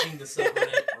am making the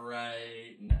subreddit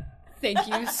right now. Thank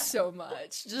you so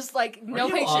much. Just, like, no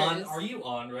pictures. Are you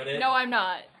on Reddit? No, I'm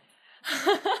not.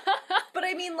 But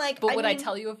I mean, like, But would I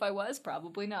tell you if I was?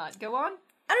 Probably not. Go on.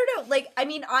 I don't know, like, I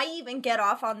mean, I even get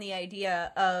off on the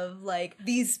idea of, like,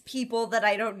 these people that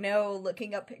I don't know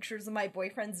looking up pictures of my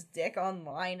boyfriend's dick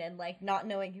online and, like, not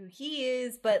knowing who he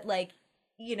is, but, like,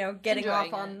 you know, getting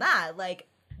Enjoying off on it. that. Like,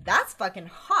 that's fucking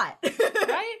hot.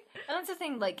 Right? And that's the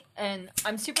thing, like, and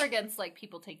I'm super against, like,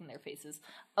 people taking their faces.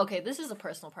 Okay, this is a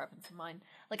personal preference of mine.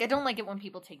 Like, I don't like it when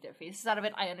people take their faces out of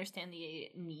it. I understand the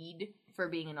need for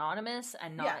being anonymous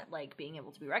and not, like, being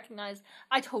able to be recognized.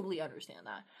 I totally understand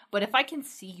that. But if I can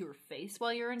see your face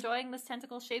while you're enjoying this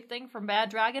tentacle-shaped thing from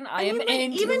Bad Dragon, I am mean, like,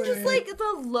 into even it. just, like,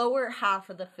 the lower half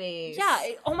of the face.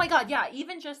 Yeah, oh my god, yeah,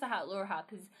 even just the lower half,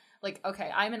 because, like, okay,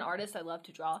 I'm an artist, I love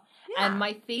to draw, and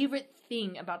my favorite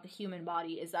thing about the human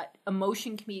body is that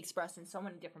emotion can be expressed in so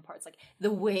many different parts, like,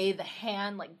 the way the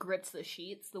hand, like, grips the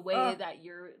sheets, the way that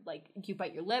you're, like, you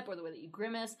bite your lip, or the way that you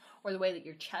grimace, or the way that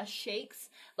your chest shakes,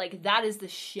 like, that is the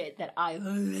shit that I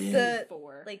live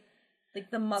for. Like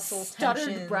the muscle stuttered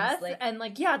tensions, breath, like, and,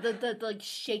 like, yeah, the like,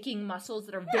 shaking muscles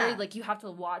that are very, like, you have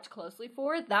to watch closely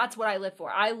for. That's what I live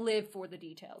for. I live for the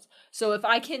details. So if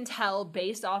I can tell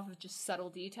based off of just subtle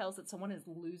details that someone is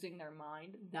losing their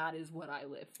mind, that is what I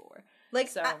live for. like,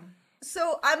 so,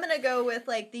 so I'm gonna go with,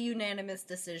 like, the unanimous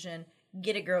decision.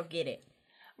 Get it, girl, get it.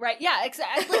 right, yeah,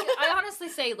 exactly. Like, I honestly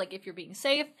say, like, if you're being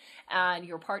safe and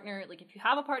your partner, like, if you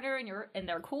have a partner and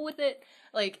they're cool with it,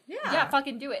 like, yeah,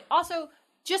 fucking do it. Also,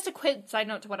 just a quick side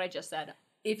note to what I just said.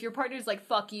 If your partner's like,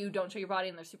 fuck you, don't show your body,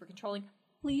 and they're super controlling,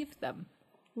 leave them.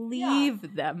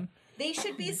 Leave them. They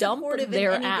should be Dump supportive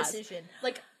their in any ass. decision.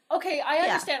 Like, Okay, I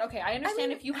understand. Okay, I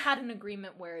understand if you had an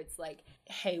agreement where it's like,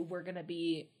 hey, we're gonna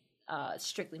be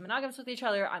strictly monogamous with each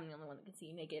other. I'm the only one that can see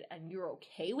you naked, and you're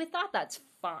okay with that. That's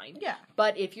fine. Yeah.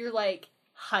 But if you're like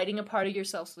hiding a part of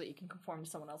yourself so that you can conform to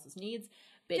someone else's needs,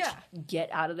 bitch, get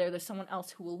out of there. There's someone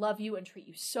else who will love you and treat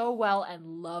you so well, and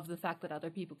love the fact that other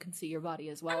people can see your body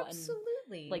as well.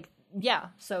 Absolutely. And like, yeah.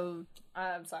 So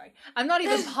I'm sorry. I'm not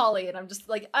even poly, and I'm just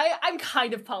like I'm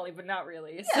kind of poly, but not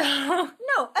really. Yeah. So.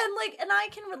 No, and I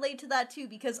can relate to that too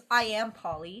because I am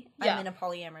poly. Yeah. I'm in a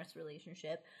polyamorous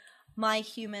relationship. My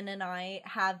human and I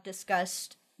have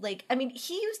discussed, like, I mean,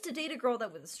 he used to date a girl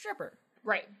that was a stripper.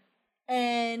 Right.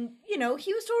 And, you know,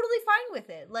 he was totally fine with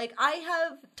it. Like, I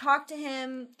have talked to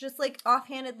him just, like,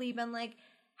 offhandedly been like,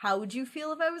 how would you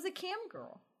feel if I was a cam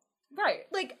girl? Right.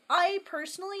 Like, I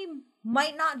personally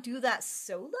might not do that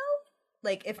solo.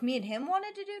 Like, if me and him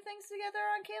wanted to do things together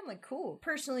on cam, like, cool.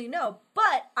 Personally, no.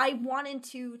 But I wanted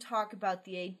to talk about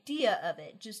the idea of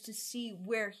it, just to see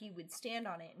where he would stand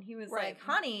on it. And he was like,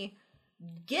 honey,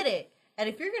 get it. And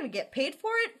if you're going to get paid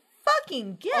for it,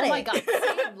 fucking get it. Oh my god.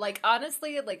 Same. Like,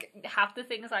 honestly, like, half the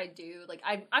things I do, like,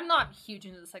 I'm not huge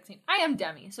into the sex scene. I am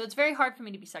demi, so it's very hard for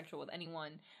me to be sexual with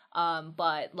anyone.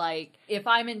 But, like, if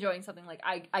I'm enjoying something, like,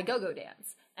 I go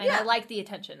dance. And I like the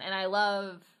attention. And I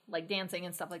love, like, dancing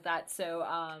and stuff like that. So,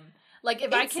 like,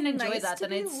 if I can enjoy that,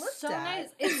 then it's so nice.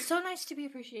 It's so nice to be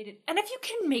appreciated. And if you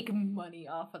can make money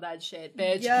off of that shit,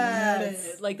 bitch.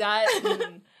 Yes. Like that,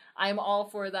 I'm all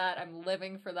for that. I'm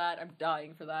living for that. I'm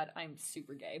dying for that. I'm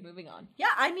super gay. Moving on. Yeah,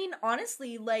 I mean,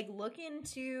 honestly, like, look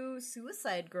into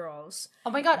Suicide Girls. Oh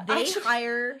my god. They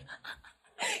hire...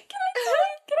 Can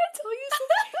I tell you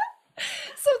something?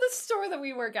 So the store that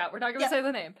we work at, we're not going to say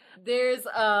the name. There's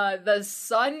the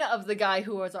son of the guy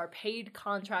who was our paid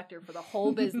contractor for the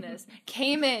whole business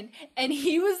came in, and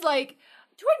he was like,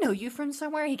 do I know you from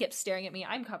somewhere? He kept staring at me.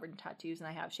 I'm covered in tattoos, and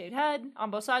I have shaved head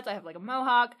on both sides. I have like a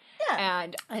mohawk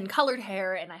and colored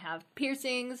hair, and I have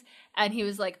piercings. And he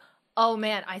was like, oh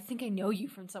man, I think I know you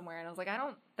from somewhere. And I was like, I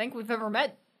don't think we've ever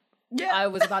met. Yeah. I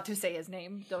was about to say his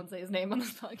name. Don't say his name on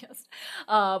this podcast.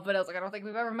 But I was like, I don't think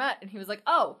we've ever met. And he was like,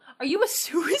 oh, are you a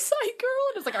suicide girl?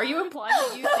 And I was like, are you implying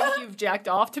that you think you've jacked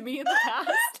off to me in the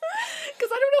past? Because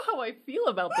I don't know how I feel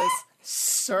about this,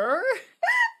 sir.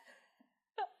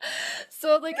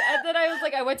 So, like, and then I was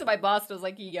like, I went to my boss and I was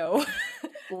like, yo,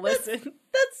 listen.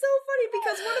 That's so funny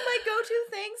because one of my go-to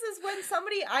things is when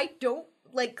somebody I don't,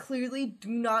 like, clearly do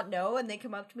not know and they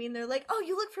come up to me and they're like, oh,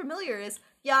 you look familiar, is,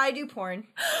 yeah, I do porn.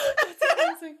 That's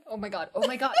amazing. Oh my god.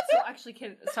 So actually,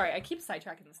 sorry, I keep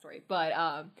sidetracking the story,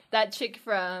 but that chick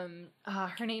from,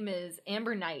 her name is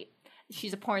Amber Knight.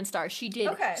 She's a porn star. She did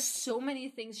so many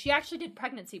things. She actually did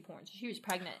pregnancy porn. So she was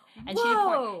pregnant. And she did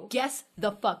porn. Guess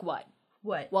the fuck what?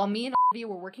 What? While me and Olivia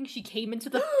were working, she came into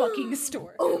the fucking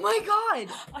store. Oh my god!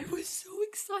 I was so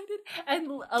excited. And did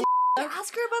you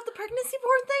ask her about the pregnancy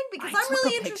porn thing? Because I'm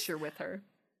really interested. Picture with her.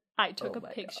 I took a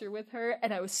picture with her,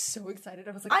 and I was so excited.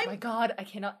 I was like, oh my god, I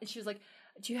cannot. And she was like,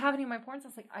 do you have any of my porns? I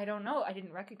was like, I don't know. I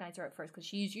didn't recognize her at first because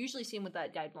she's usually seen with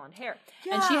that dyed blonde hair.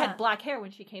 Yeah. And she had black hair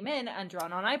when she came in and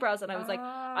drawn on eyebrows. And I was like,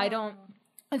 I don't.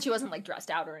 And she wasn't like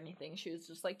dressed out or anything. She was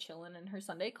just like chilling in her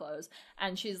Sunday clothes.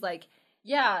 And she's like,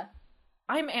 yeah,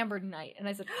 I'm Amber Knight. And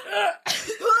I said,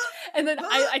 and then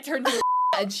I turned to her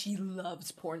and she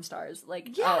loves porn stars. Like,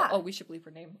 oh, we should bleep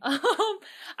her name.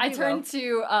 I turned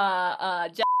to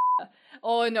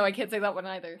oh no, I can't say that one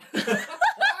either.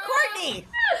 Courtney!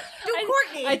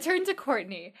 Courtney! I turned to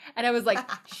Courtney and I was like,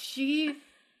 she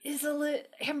is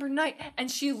Amber Knight.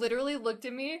 And she literally looked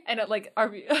at me and like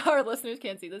our listeners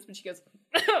can't see this, but she goes,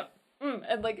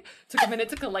 and like took a minute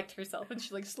to collect herself and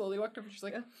she like slowly walked over. She's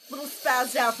like, a little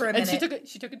spazzed out for a minute. And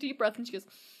she took a deep breath and she goes,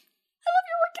 I love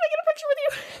your work. Can I get a picture with you?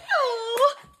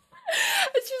 Oh.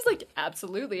 And she was like,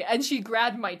 absolutely. And she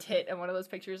grabbed my tit in one of those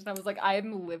pictures and I was like,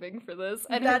 I'm living for this.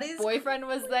 And her boyfriend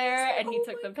was there and he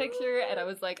took the picture and I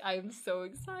was like, I'm so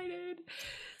excited.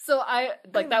 So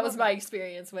that was my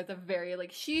experience with a very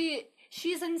like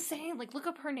she's insane. Like, look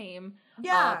up her name.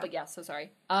 Yeah. But yeah, so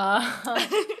sorry.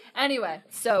 Anyway,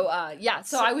 so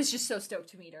I was just so stoked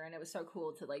to meet her, and it was so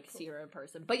cool to, like, see her in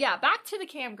person. But yeah, back to the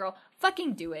cam girl.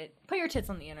 Fucking do it. Put your tits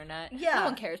on the internet. Yeah. No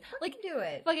one cares. Like, do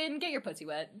it. Fucking get your pussy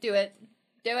wet. Do it.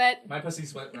 Do it. My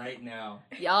pussy's wet right now.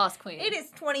 Yas, queen. It is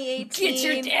 2018. Get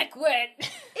your dick wet.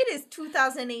 It is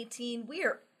 2018. We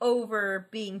are over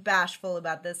being bashful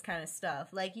about this kind of stuff.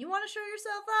 Like, you want to show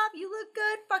yourself off? You look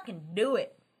good? Fucking do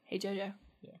it. Hey, JoJo.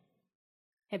 Yeah.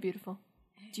 Hey, beautiful.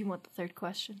 Do you want the third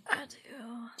question? I do.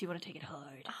 Do you want to take it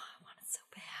hard? Oh, I want it so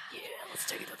bad. Yeah, let's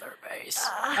take it to third base.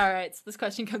 All right, so this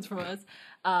question comes from us,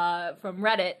 from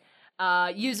Reddit.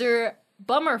 User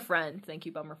Bummerfriend. Thank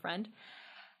you, Bummerfriend.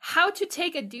 How to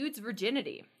take a dude's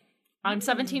virginity. I'm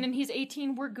 17 and he's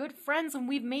 18. We're good friends and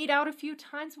we've made out a few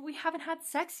times, but we haven't had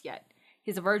sex yet.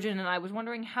 He's a virgin and I was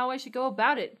wondering how I should go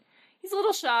about it. He's a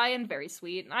little shy and very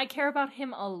sweet, and I care about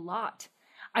him a lot.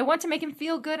 I want to make him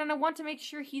feel good and I want to make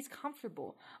sure he's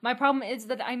comfortable. My problem is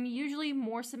that I'm usually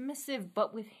more submissive,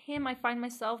 but with him I find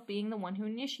myself being the one who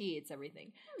initiates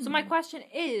everything. So my question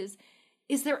is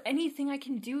there anything I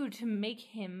can do to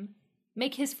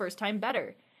make his first time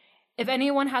better? If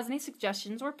anyone has any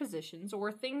suggestions or positions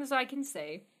or things I could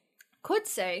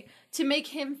say to make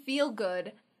him feel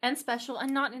good and special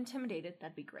and not intimidated,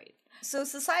 that'd be great. So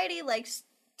society likes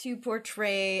to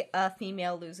portray a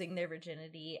female losing their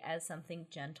virginity as something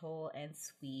gentle and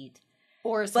sweet.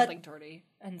 Or something dirty.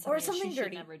 And something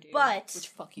dirty. Never do, but, which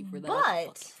fuck you for that.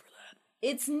 But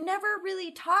it's never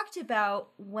really talked about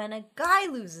when a guy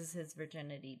loses his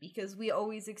virginity, because we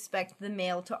always expect the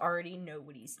male to already know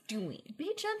what he's doing.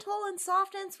 Be gentle and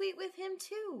soft and sweet with him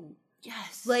too.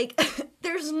 Yes. Like,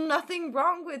 there's nothing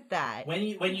wrong with that. When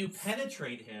you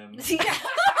penetrate him, just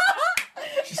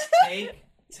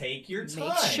take your time.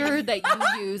 Make sure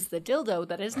that you use the dildo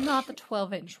that is not the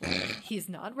 12-inch one. He's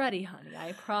not ready, honey,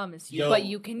 I promise you. But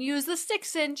you can use the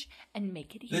 6-inch and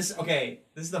make it easy. This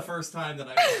is the first time that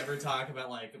I've ever talked about,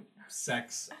 like,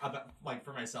 sex, about, like,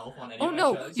 for myself on any of my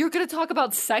shows. You're gonna talk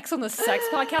about sex on the sex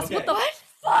podcast? Okay. What the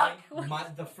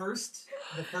fuck?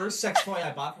 The first sex toy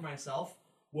I bought for myself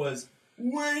was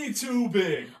way too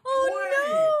big.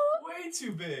 Way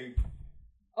too big.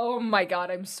 Oh my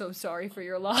god, I'm so sorry for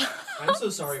your loss. I'm so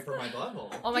sorry for my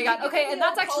butthole. Oh my god, okay, and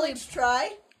that's actually... try?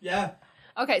 Yeah.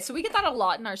 Okay, so we get that a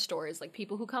lot in our stores, like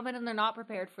people who come in and they're not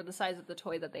prepared for the size of the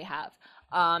toy that they have.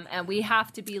 And we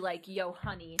have to be like, yo,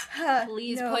 honey,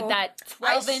 please put that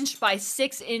 12-inch by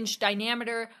 6-inch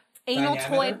diameter anal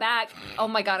toy back. Oh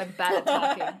my god, I'm bad at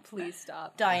talking. Please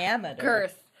stop. Diameter.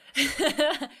 Girth.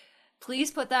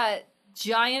 Please put that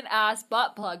giant ass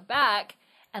butt plug back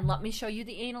and let me show you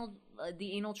the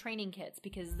anal training kits,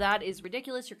 because that is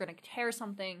ridiculous. You're going to tear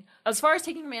something. As far as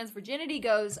taking a man's virginity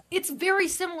goes, it's very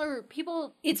similar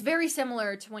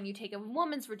to when you take a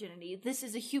woman's virginity. This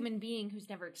is a human being who's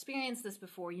never experienced this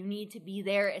before. You need to be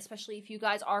there, especially if you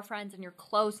guys are friends and you're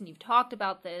close and you've talked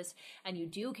about this and you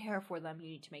do care for them.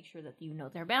 You need to make sure that you know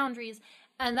their boundaries,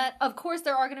 and that, of course,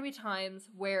 there are going to be times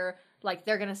where, like,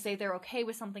 they're going to say they're okay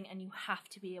with something and you have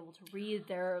to be able to read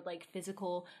their, like,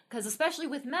 physical, because especially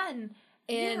with men,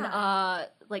 in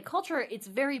like culture, it's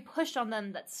very pushed on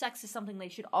them that sex is something they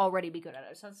should already be good at.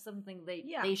 It's not something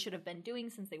they should have been doing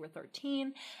since they were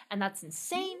 13, and that's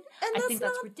insane. And I think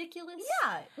that's ridiculous.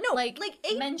 Yeah, no, like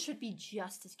men should be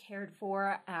just as cared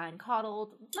for and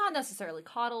coddled. Not necessarily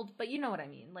coddled, but you know what I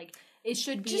mean. Like, it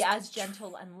should be as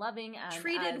gentle and loving and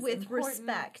treated as with important.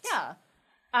 respect. Yeah.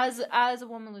 As a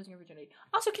woman losing her virginity.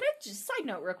 Also, can I just side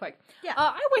note real quick? Yeah.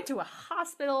 I went to a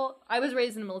hospital. I was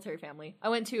raised in a military family. I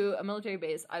went to a military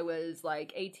base. I was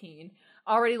like 18.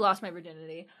 Already lost my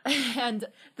virginity. And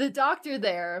the doctor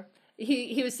there,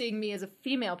 he was seeing me as a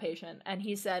female patient, and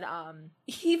he said,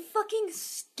 he fucking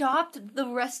stopped the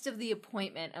rest of the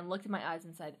appointment and looked in my eyes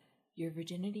and said, "Your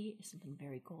virginity is something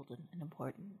very golden and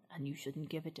important, and you shouldn't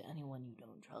give it to anyone you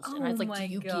don't trust." And I was like, do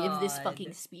you give this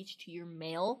fucking speech to your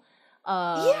male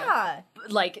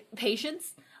like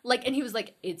patients? Like, and he was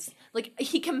like, it's like,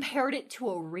 he compared it to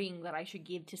a ring that I should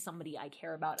give to somebody I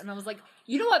care about. And I was like,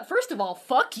 you know what, first of all,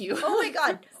 fuck you. Oh my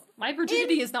god. My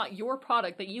virginity is not your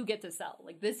product that you get to sell.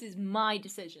 Like, this is my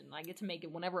decision. I get to make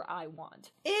it whenever I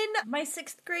want. In my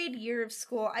 6th grade year of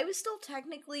school, I was still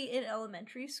technically in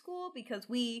elementary school because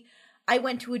I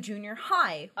went to a junior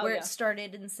high where it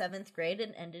started in 7th grade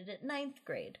and ended at 9th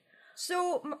grade.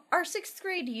 So our 6th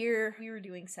grade year, we were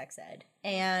doing sex ed.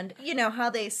 And you know how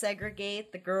they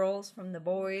segregate the girls from the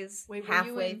boys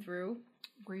halfway through?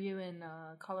 Were you in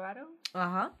Colorado?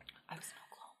 Uh-huh. I was in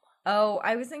Oklahoma. Oh,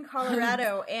 I was in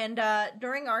Colorado. And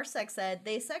during our sex ed,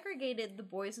 they segregated the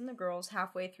boys and the girls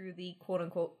halfway through the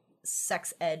quote-unquote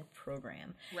sex ed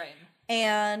program. Right.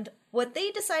 And what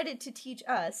they decided to teach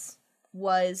us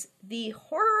was the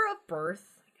horror of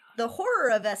birth, the horror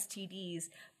of STDs,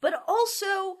 but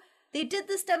also they did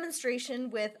this demonstration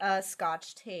with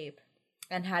Scotch tape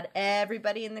and had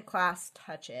everybody in the class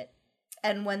touch it.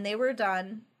 And when they were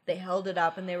done, they held it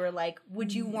up and they were like,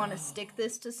 would you want to stick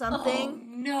this to something? Oh,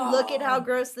 no. Look at how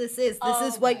gross this is. This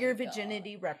is what your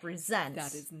virginity represents.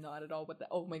 That is not at all what that...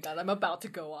 Oh my god, I'm about to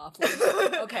go off.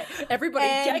 Okay, everybody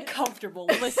get comfortable.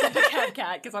 Listen to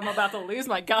Cat because I'm about to lose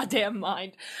my goddamn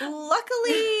mind.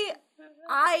 Luckily,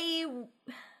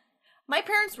 my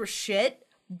parents were shit,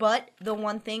 but the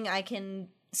one thing I can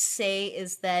say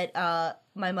is that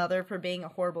my mother, for being a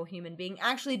horrible human being,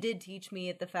 actually did teach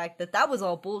me the fact that that was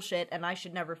all bullshit and I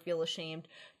should never feel ashamed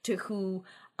to who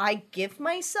I give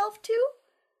myself to.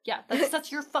 Yeah,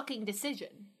 that's your fucking decision.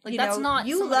 Like, You that's know, not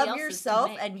you somebody love else's to yourself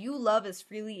make. and you love as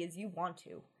freely as you want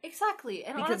to. Exactly.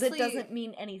 And Because honestly, it doesn't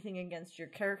mean anything against your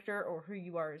character or who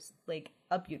you are as, like,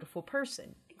 a beautiful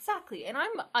person. Exactly. And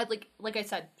I like I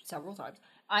said several times,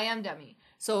 I am Demi.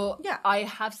 So Yeah. I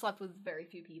have slept with very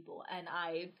few people, and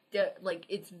like,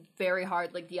 it's very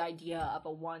hard. Like, the idea of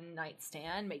a one night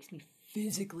stand makes me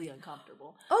physically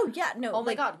uncomfortable. Oh, yeah, no. Oh my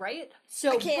like, god, right?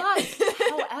 So, I can't.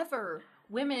 but, however,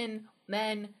 women,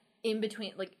 men, in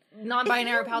between, like,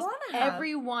 non-binary pals,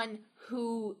 everyone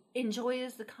who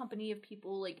enjoys the company of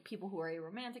people, like, people who are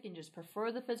aromantic and just prefer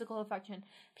the physical affection,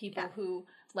 people who,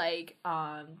 like,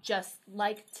 just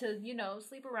like to, you know,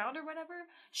 sleep around or whatever,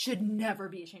 should never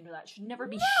be ashamed of that, should never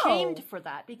be shamed for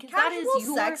that, because that is Casual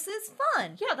your... sex is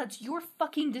fun. Yeah, that's your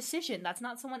fucking decision. That's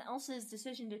not someone else's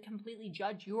decision to completely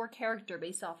judge your character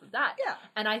based off of that. Yeah.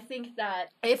 And I think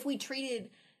that if we treated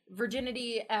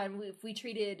virginity and if we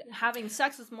treated having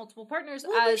sex with multiple partners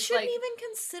Well, as, we shouldn't like... even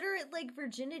consider it like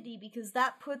virginity because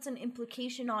that puts an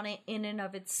implication on it in and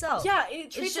of itself. Yeah,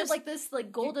 it treats just it like this, like,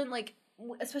 golden, like,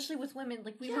 especially with women,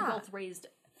 like, we were both raised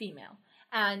female.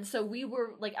 And so we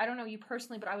were, like, I don't know you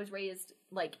personally, but I was raised,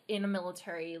 like, in a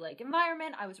military, like,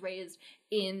 environment. I was raised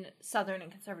in Southern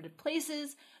and conservative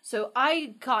places. So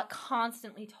I got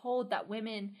constantly told that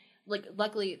women, like,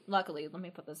 luckily, let me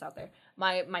put this out there.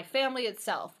 My family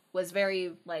itself was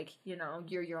very, like, you know,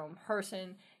 you're your own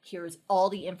person. Here's all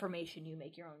the information. You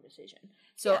make your own decision.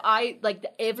 So I, like,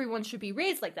 everyone should be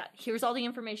raised like that. Here's all the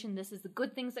information. This is the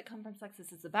good things that come from sex.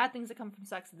 This is the bad things that come from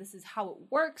sex. This is how it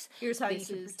works. Here's how you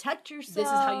can protect yourself. This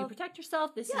is how you protect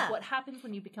yourself. This is what happens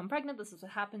when you become pregnant. This is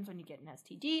what happens when you get an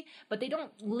STD. But they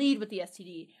don't lead with the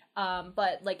STD.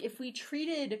 But, like, if we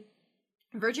treated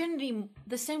virginity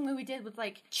the same way we did with,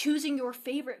 like, choosing your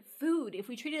favorite food, if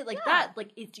we treat it like that, like,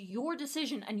 it's your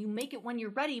decision and you make it when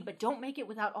you're ready, but don't make it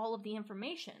without all of the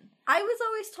information. I was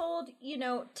always told, you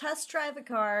know, test drive a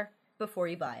car before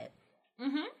you buy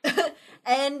it.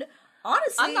 And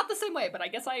honestly, I'm not the same way, but I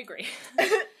guess I agree.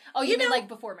 Oh, you mean, like,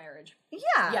 before marriage?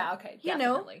 Yeah. Yeah, okay, You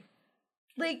definitely.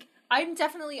 know, like, I'm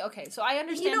definitely, okay, so I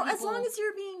understand, you know, people... as long as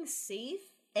you're being safe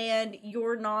and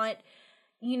you're not,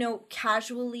 you know,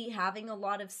 casually having a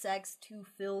lot of sex to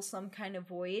fill some kind of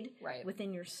void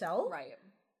within yourself. Right.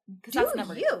 Because that's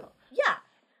never you. gonna... Yeah.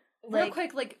 Real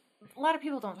quick, like, a lot of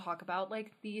people don't talk about,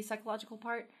 like, the psychological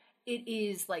part. It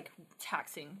is, like,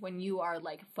 taxing when you are,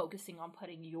 like, focusing on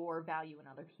putting your value in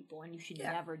other people, and you should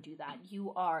never do that.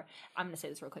 You are, I'm going to say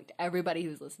this real quick to everybody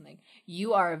who's listening,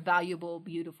 you are a valuable,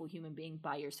 beautiful human being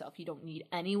by yourself. You don't need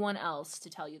anyone else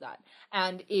to tell you that.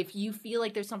 And if you feel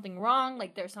like there's something wrong,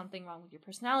 like there's something wrong with your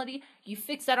personality, you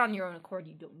fix that on your own accord.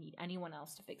 You don't need anyone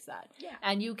else to fix that. Yeah.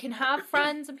 And you can have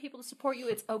friends and people to support you.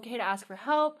 It's okay to ask for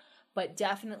help. But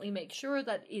definitely make sure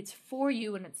that it's for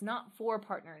you and it's not for a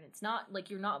partner. And it's not like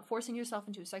you're not forcing yourself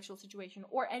into a sexual situation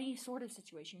or any sort of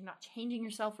situation. You're not changing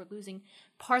yourself or losing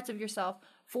parts of yourself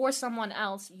for someone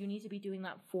else. You need to be doing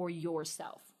that for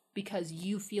yourself because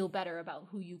you feel better about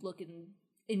who you look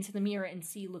into the mirror and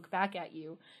see look back at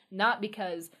you. Not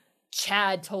because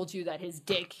Chad told you that his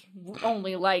dick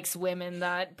only likes women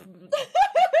that...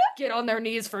 get on their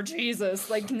knees for Jesus.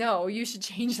 Like, no, you should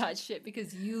change that shit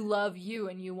because you love you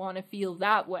and you want to feel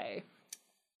that way.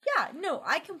 Yeah, no,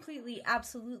 I completely,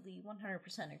 absolutely,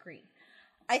 100% agree.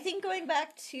 I think going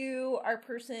back to our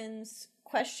person's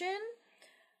question...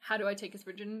 How do I take his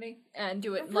virginity and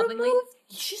do it lovingly?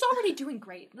 She's already doing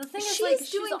great. The thing is, like,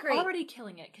 she's already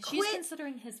killing it because she's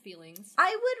considering his feelings.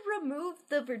 I would remove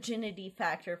the virginity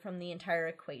factor from the entire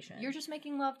equation. You're just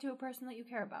making love to a person that you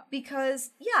care about.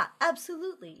 Because, yeah,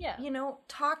 absolutely. Yeah. You know,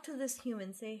 talk to this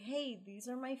human. Say, hey, these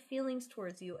are my feelings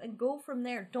towards you. And go from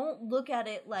there. Don't look at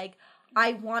it like...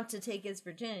 I want to take his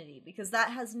virginity because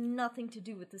that has nothing to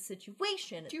do with the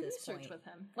situation at this point. Do research with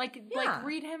him. Like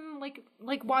read him,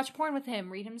 like watch porn with him,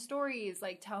 read him stories,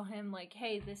 like tell him like,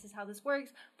 hey, this is how this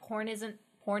works. Porn is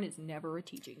never a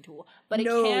teaching tool, but it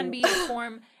can be a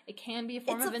form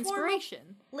of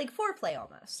inspiration. Like foreplay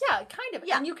almost. Yeah, kind of.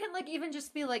 Yeah. And you can like even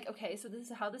just be like, okay, so this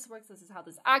is how this works, this is how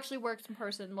this actually works in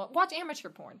person. Watch amateur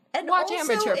porn. And watch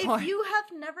also, amateur porn. If you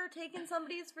have never taken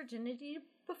somebody's virginity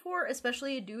before,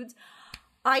 especially a dude's,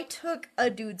 I took a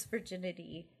dude's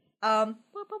virginity. The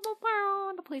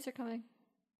police are coming.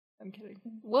 I'm kidding.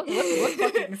 What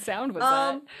fucking sound was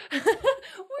that?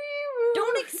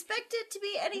 Don't expect it to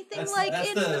be anything like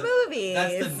in the movies.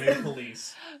 That's the new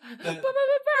police. They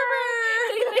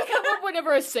come up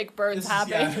whenever a sick burn's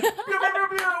happening.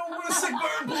 Yeah. Sick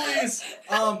burn, please.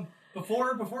 Anyways,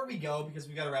 before we go, because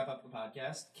we got to wrap up the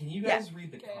podcast, can you guys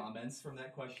read the comments from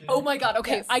that question? Oh my god,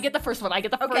 okay, yes. I get the first one.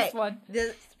 First one.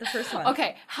 The first one.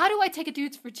 Okay, how do I take a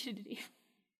dude's virginity?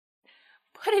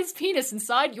 Put his penis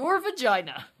inside your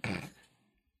vagina.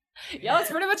 Yeah, that's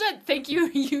pretty much it. Thank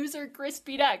you, user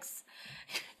CrispyDex.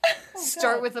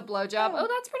 Start with a blowjob. Oh,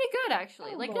 that's pretty good,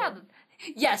 actually.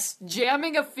 Yes,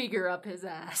 jamming a finger up his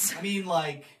ass. I mean,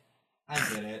 like, I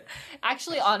get it.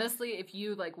 Actually, honestly, if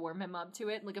you, like, warm him up to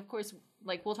it, like, of course,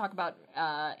 like, we'll talk about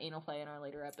anal play in our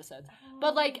later episodes.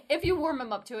 But, like, if you warm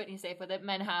him up to it and he's safe with it,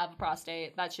 men have a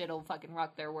prostate. That shit'll fucking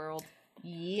rock their world.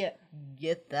 Yeah,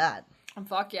 get that.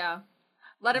 Fuck yeah.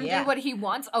 Let him do what he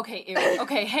wants. Okay, ew.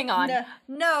 Okay, hang on.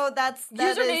 No, that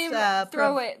username.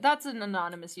 Throw it. That's an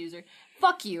anonymous user.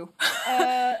 Fuck you.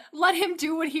 Let him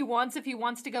do what he wants if he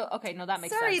wants to go. Okay, no, that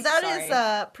makes sense. Sorry,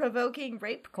 that is provoking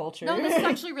rape culture. No, this is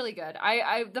actually really good.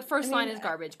 The first line is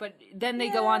garbage, but then they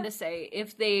go on to say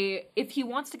if he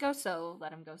wants to go slow,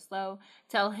 let him go slow.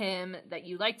 Tell him that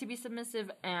you like to be submissive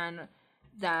and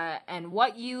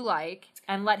what you like,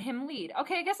 and let him lead.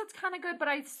 Okay, I guess that's kind of good, but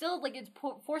I still like it's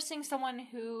forcing someone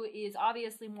who is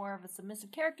obviously more of a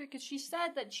submissive character, because she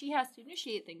said that she has to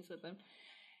initiate things with him.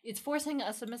 It's forcing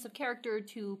a submissive character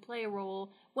to play a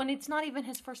role when it's not even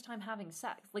his first time having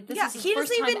sex. Like, this is his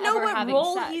first time ever having sex. He doesn't even know what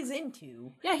role he's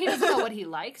into. Yeah, he doesn't know what he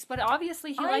likes, but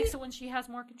obviously he likes it when she has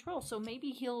more control. So maybe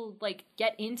he'll like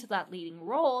get into that leading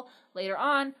role later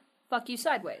on. Fuck you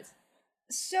sideways.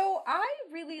 So I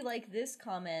really like this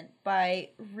comment by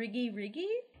Riggy.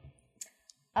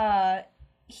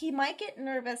 He might get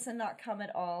nervous and not come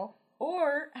at all,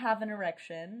 or have an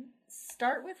erection.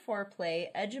 Start with foreplay,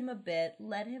 edge him a bit,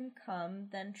 let him come,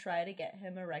 then try to get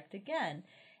him erect again.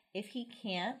 If he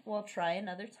can't, well, try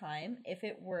another time. If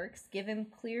it works, give him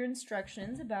clear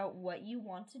instructions about what you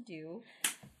want to do.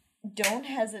 Don't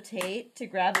hesitate to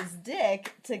grab his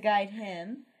dick to guide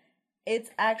him.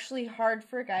 It's actually hard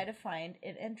for a guy to find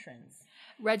an entrance.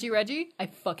 Reggie, I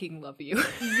fucking love you.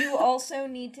 You also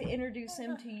need to introduce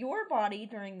him to your body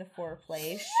during the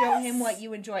foreplay. Yes! Show him what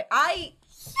you enjoy. I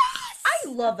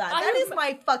love that. That is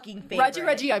my fucking favorite.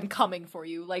 Reggie, I'm coming for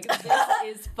you. Like, this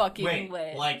is fucking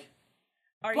lit. Like,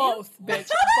 are both, you? Bitch.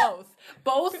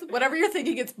 Both. Whatever you're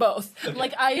thinking, it's both. Okay.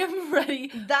 Like, I am ready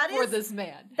for this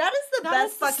man. That is the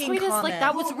best fucking sweetest, comment. Like,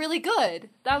 that was really good.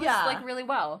 That was, like, really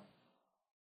well.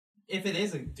 If it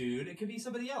is a dude, it could be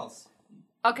somebody else.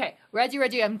 Okay,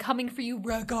 Reggie, I'm coming for you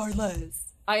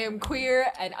regardless. I am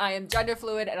queer, and I am gender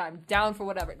fluid, and I'm down for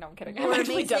whatever. No, I'm kidding. You were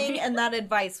amazing, and that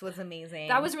advice was amazing.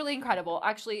 That was really incredible.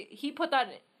 Actually, he put that...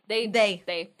 They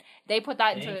put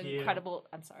that into incredible...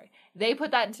 I'm sorry. They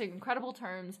put that into incredible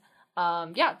terms.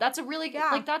 Yeah, that's a really good...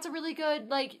 Like, that's a really good,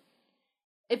 like...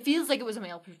 It feels like it was a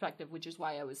male perspective, which is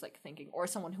why I was, like, thinking... Or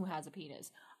someone who has a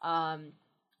penis.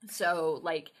 So,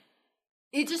 like...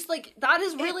 It just, like, that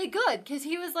is really good, because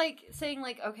he was, like, saying,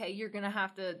 like, okay, you're gonna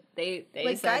have to, they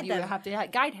like, said you have to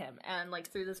guide him, and, like,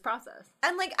 through this process.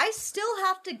 And, like, I still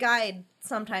have to guide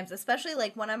sometimes, especially,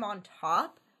 like, when I'm on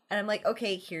top, and I'm like,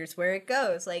 okay, here's where it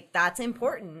goes. Like, that's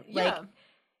important. Yeah. Like,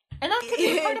 and that could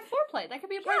be a part of foreplay. That could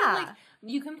be a part of, like,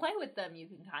 you can play with them. You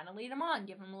can kind of lead them on,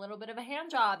 give them a little bit of a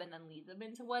hand job, and then lead them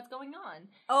into what's going on.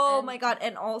 Oh, and my God.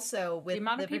 And also, with the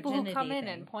amount of people who come in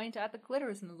and point at the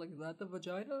clitoris, and is like, is that the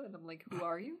vagina? And I'm like, who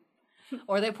are you?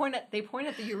 Or they point at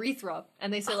the urethra,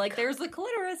 and they say, like, there's the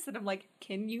clitoris. And I'm like,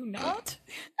 can you not?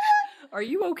 Are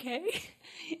you okay?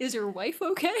 Is your wife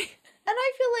okay? And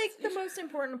I feel like the most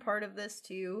important part of this,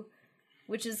 too,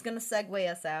 which is going to segue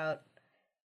us out,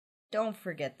 don't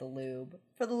forget the lube.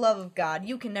 For the love of God,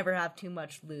 you can never have too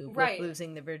much lube with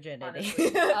losing the virginity.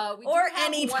 Or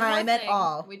any time at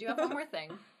all. We do have one more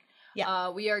thing.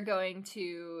 Yeah. We are going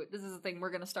to, this is a thing we're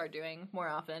going to start doing more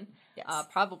often,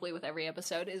 probably with every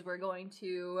episode, is we're going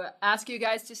to ask you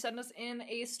guys to send us in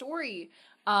a story.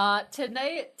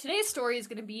 Today's story is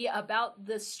going to be about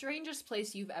the strangest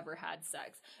place you've ever had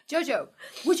sex. Jojo,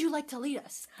 would you like to lead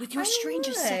us with your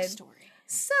strangest sex story?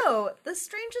 So, the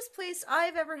strangest place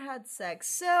I've ever had sex.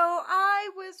 So, I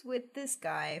was with this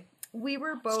guy. We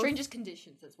were both... Strangest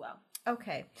conditions as well.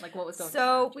 Okay. Like what was going on?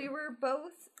 So, we were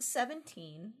both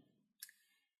 17.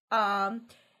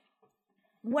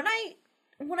 When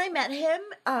I met him,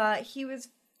 he was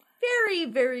very,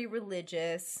 very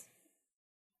religious.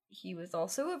 He was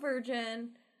also a virgin.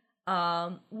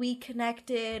 We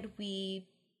connected. We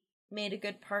made a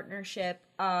good partnership.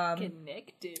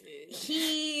 Connected.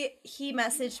 He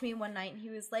messaged me one night and he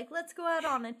was like, let's go out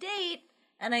on a date.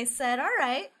 And I said, all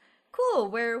right, cool.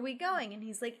 Where are we going? And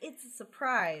he's like, it's a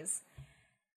surprise.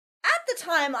 At the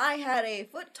time, I had a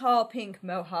foot-tall pink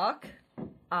mohawk.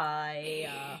 I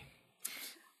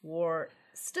wore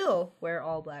still wear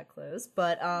all black clothes,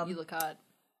 but You look hot.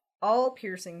 all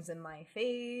piercings in my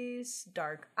face,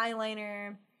 dark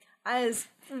eyeliner. I was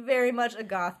very much a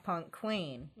goth punk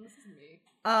queen. This is me.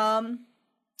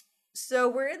 So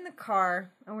we're in the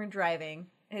car and we're driving.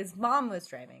 His mom was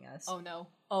driving us. Oh no.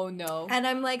 Oh no. And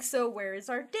I'm like, so where is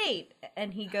our date?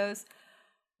 And he goes,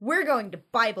 we're going to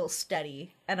Bible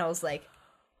study. And I was like,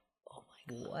 oh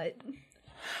my God. What?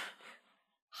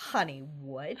 Honey,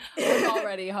 what? It's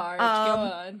already hard. Go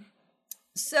on.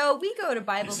 So we go to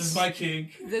Bible This is my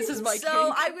kink. This is my So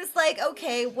kink. I was like,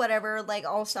 okay, whatever. Like,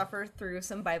 I'll suffer through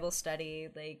some Bible study.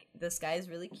 Like, this guy's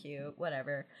really cute,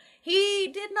 whatever. He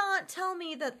did not tell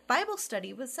me that Bible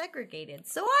study was segregated.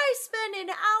 So I spent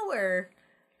an hour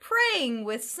praying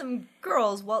with some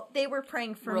girls. Well, they were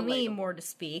praying for me, more to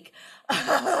speak.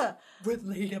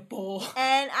 Relatable.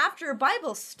 And after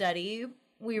Bible study,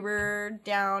 we were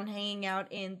down hanging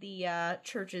out in the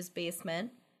church's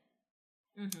basement.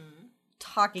 Mm-hmm.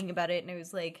 Talking about it, and it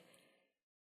was like,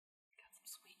 Got some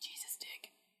sweet Jesus dick.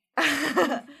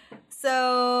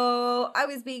 so I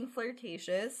was being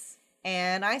flirtatious,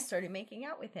 and I started making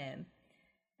out with him.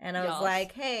 And I was Yes.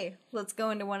 like, hey, let's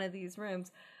go into one of these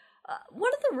rooms.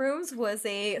 One of the rooms was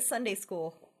a Sunday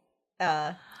school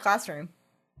classroom.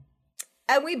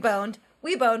 And we boned.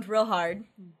 We boned real hard.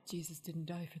 Jesus didn't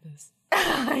die for this.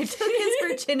 I took his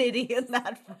virginity in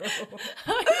that room.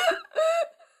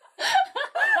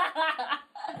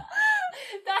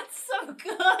 That's so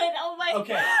good. Oh my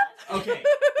Okay, God. okay.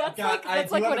 That's I do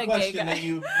like have what a a gay question guy. that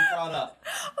you brought up.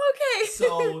 Okay.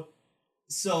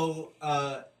 So,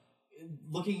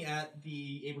 looking at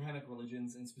the Abrahamic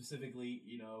religions and specifically,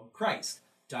 Christ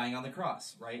dying on the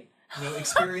cross, right?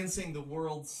 Experiencing the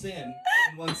world's sin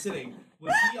in one sitting.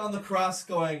 Was he on the cross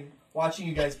watching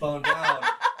you guys bone down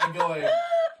and going,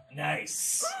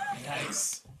 nice,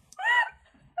 nice?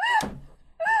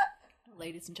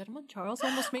 Ladies and gentlemen, Charles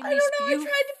almost made me I don't know, I spew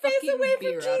tried to face fucking away from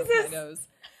beer out of my Jesus. nose.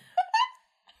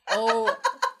 Oh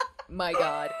my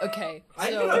God. Okay.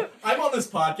 I'm on this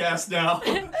podcast now.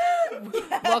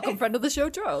 Welcome, friend of the show,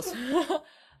 Charles.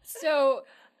 So,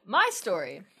 my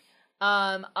story.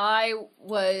 I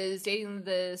was dating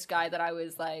this guy that I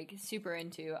was like super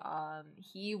into.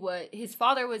 His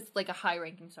father was like a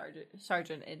high-ranking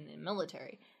sergeant in the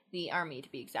military, the army to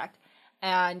be exact.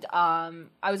 And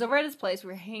I was over at his place. We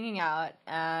were hanging out,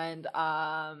 and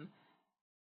I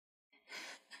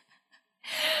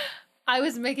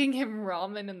was making him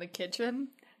ramen in the kitchen.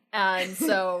 And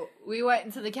so we went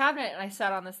into the cabinet, and I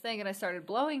sat on this thing, and I started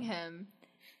blowing him.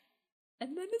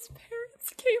 And then his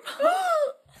parents came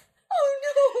home. Oh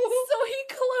no! So he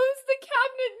closed the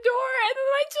cabinet door, and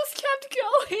then I just kept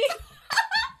going.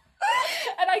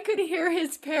 And I could hear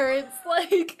his parents,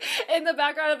 like, in the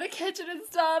background of the kitchen and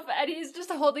stuff, and he's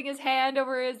just holding his hand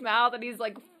over his mouth, and he's,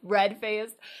 like,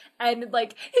 red-faced, and,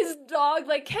 like, his dog,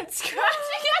 like, kept scratching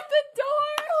at the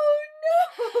door. Oh,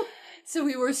 no! So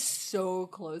we were so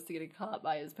close to getting caught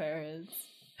by his parents.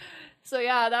 So,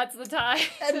 yeah, that's the time.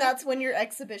 And that's when your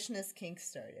exhibitionist kink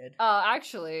started.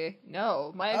 Actually,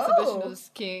 no. My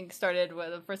exhibitionist kink started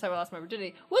with the first time I lost my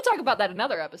virginity. We'll talk about that in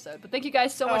another episode, but thank you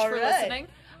guys so much for listening.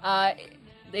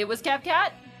 It was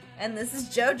Cat. And this is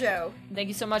JoJo. Thank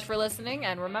you so much for listening,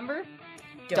 and remember,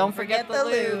 Don't forget the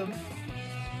lube.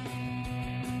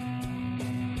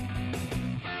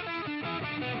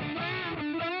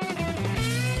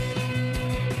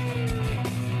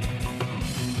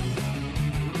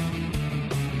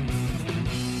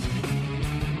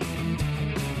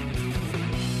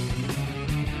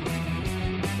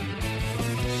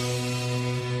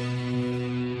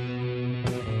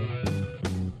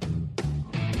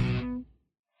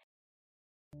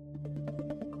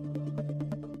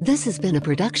 This has been a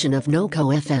production of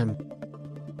NoCo FM.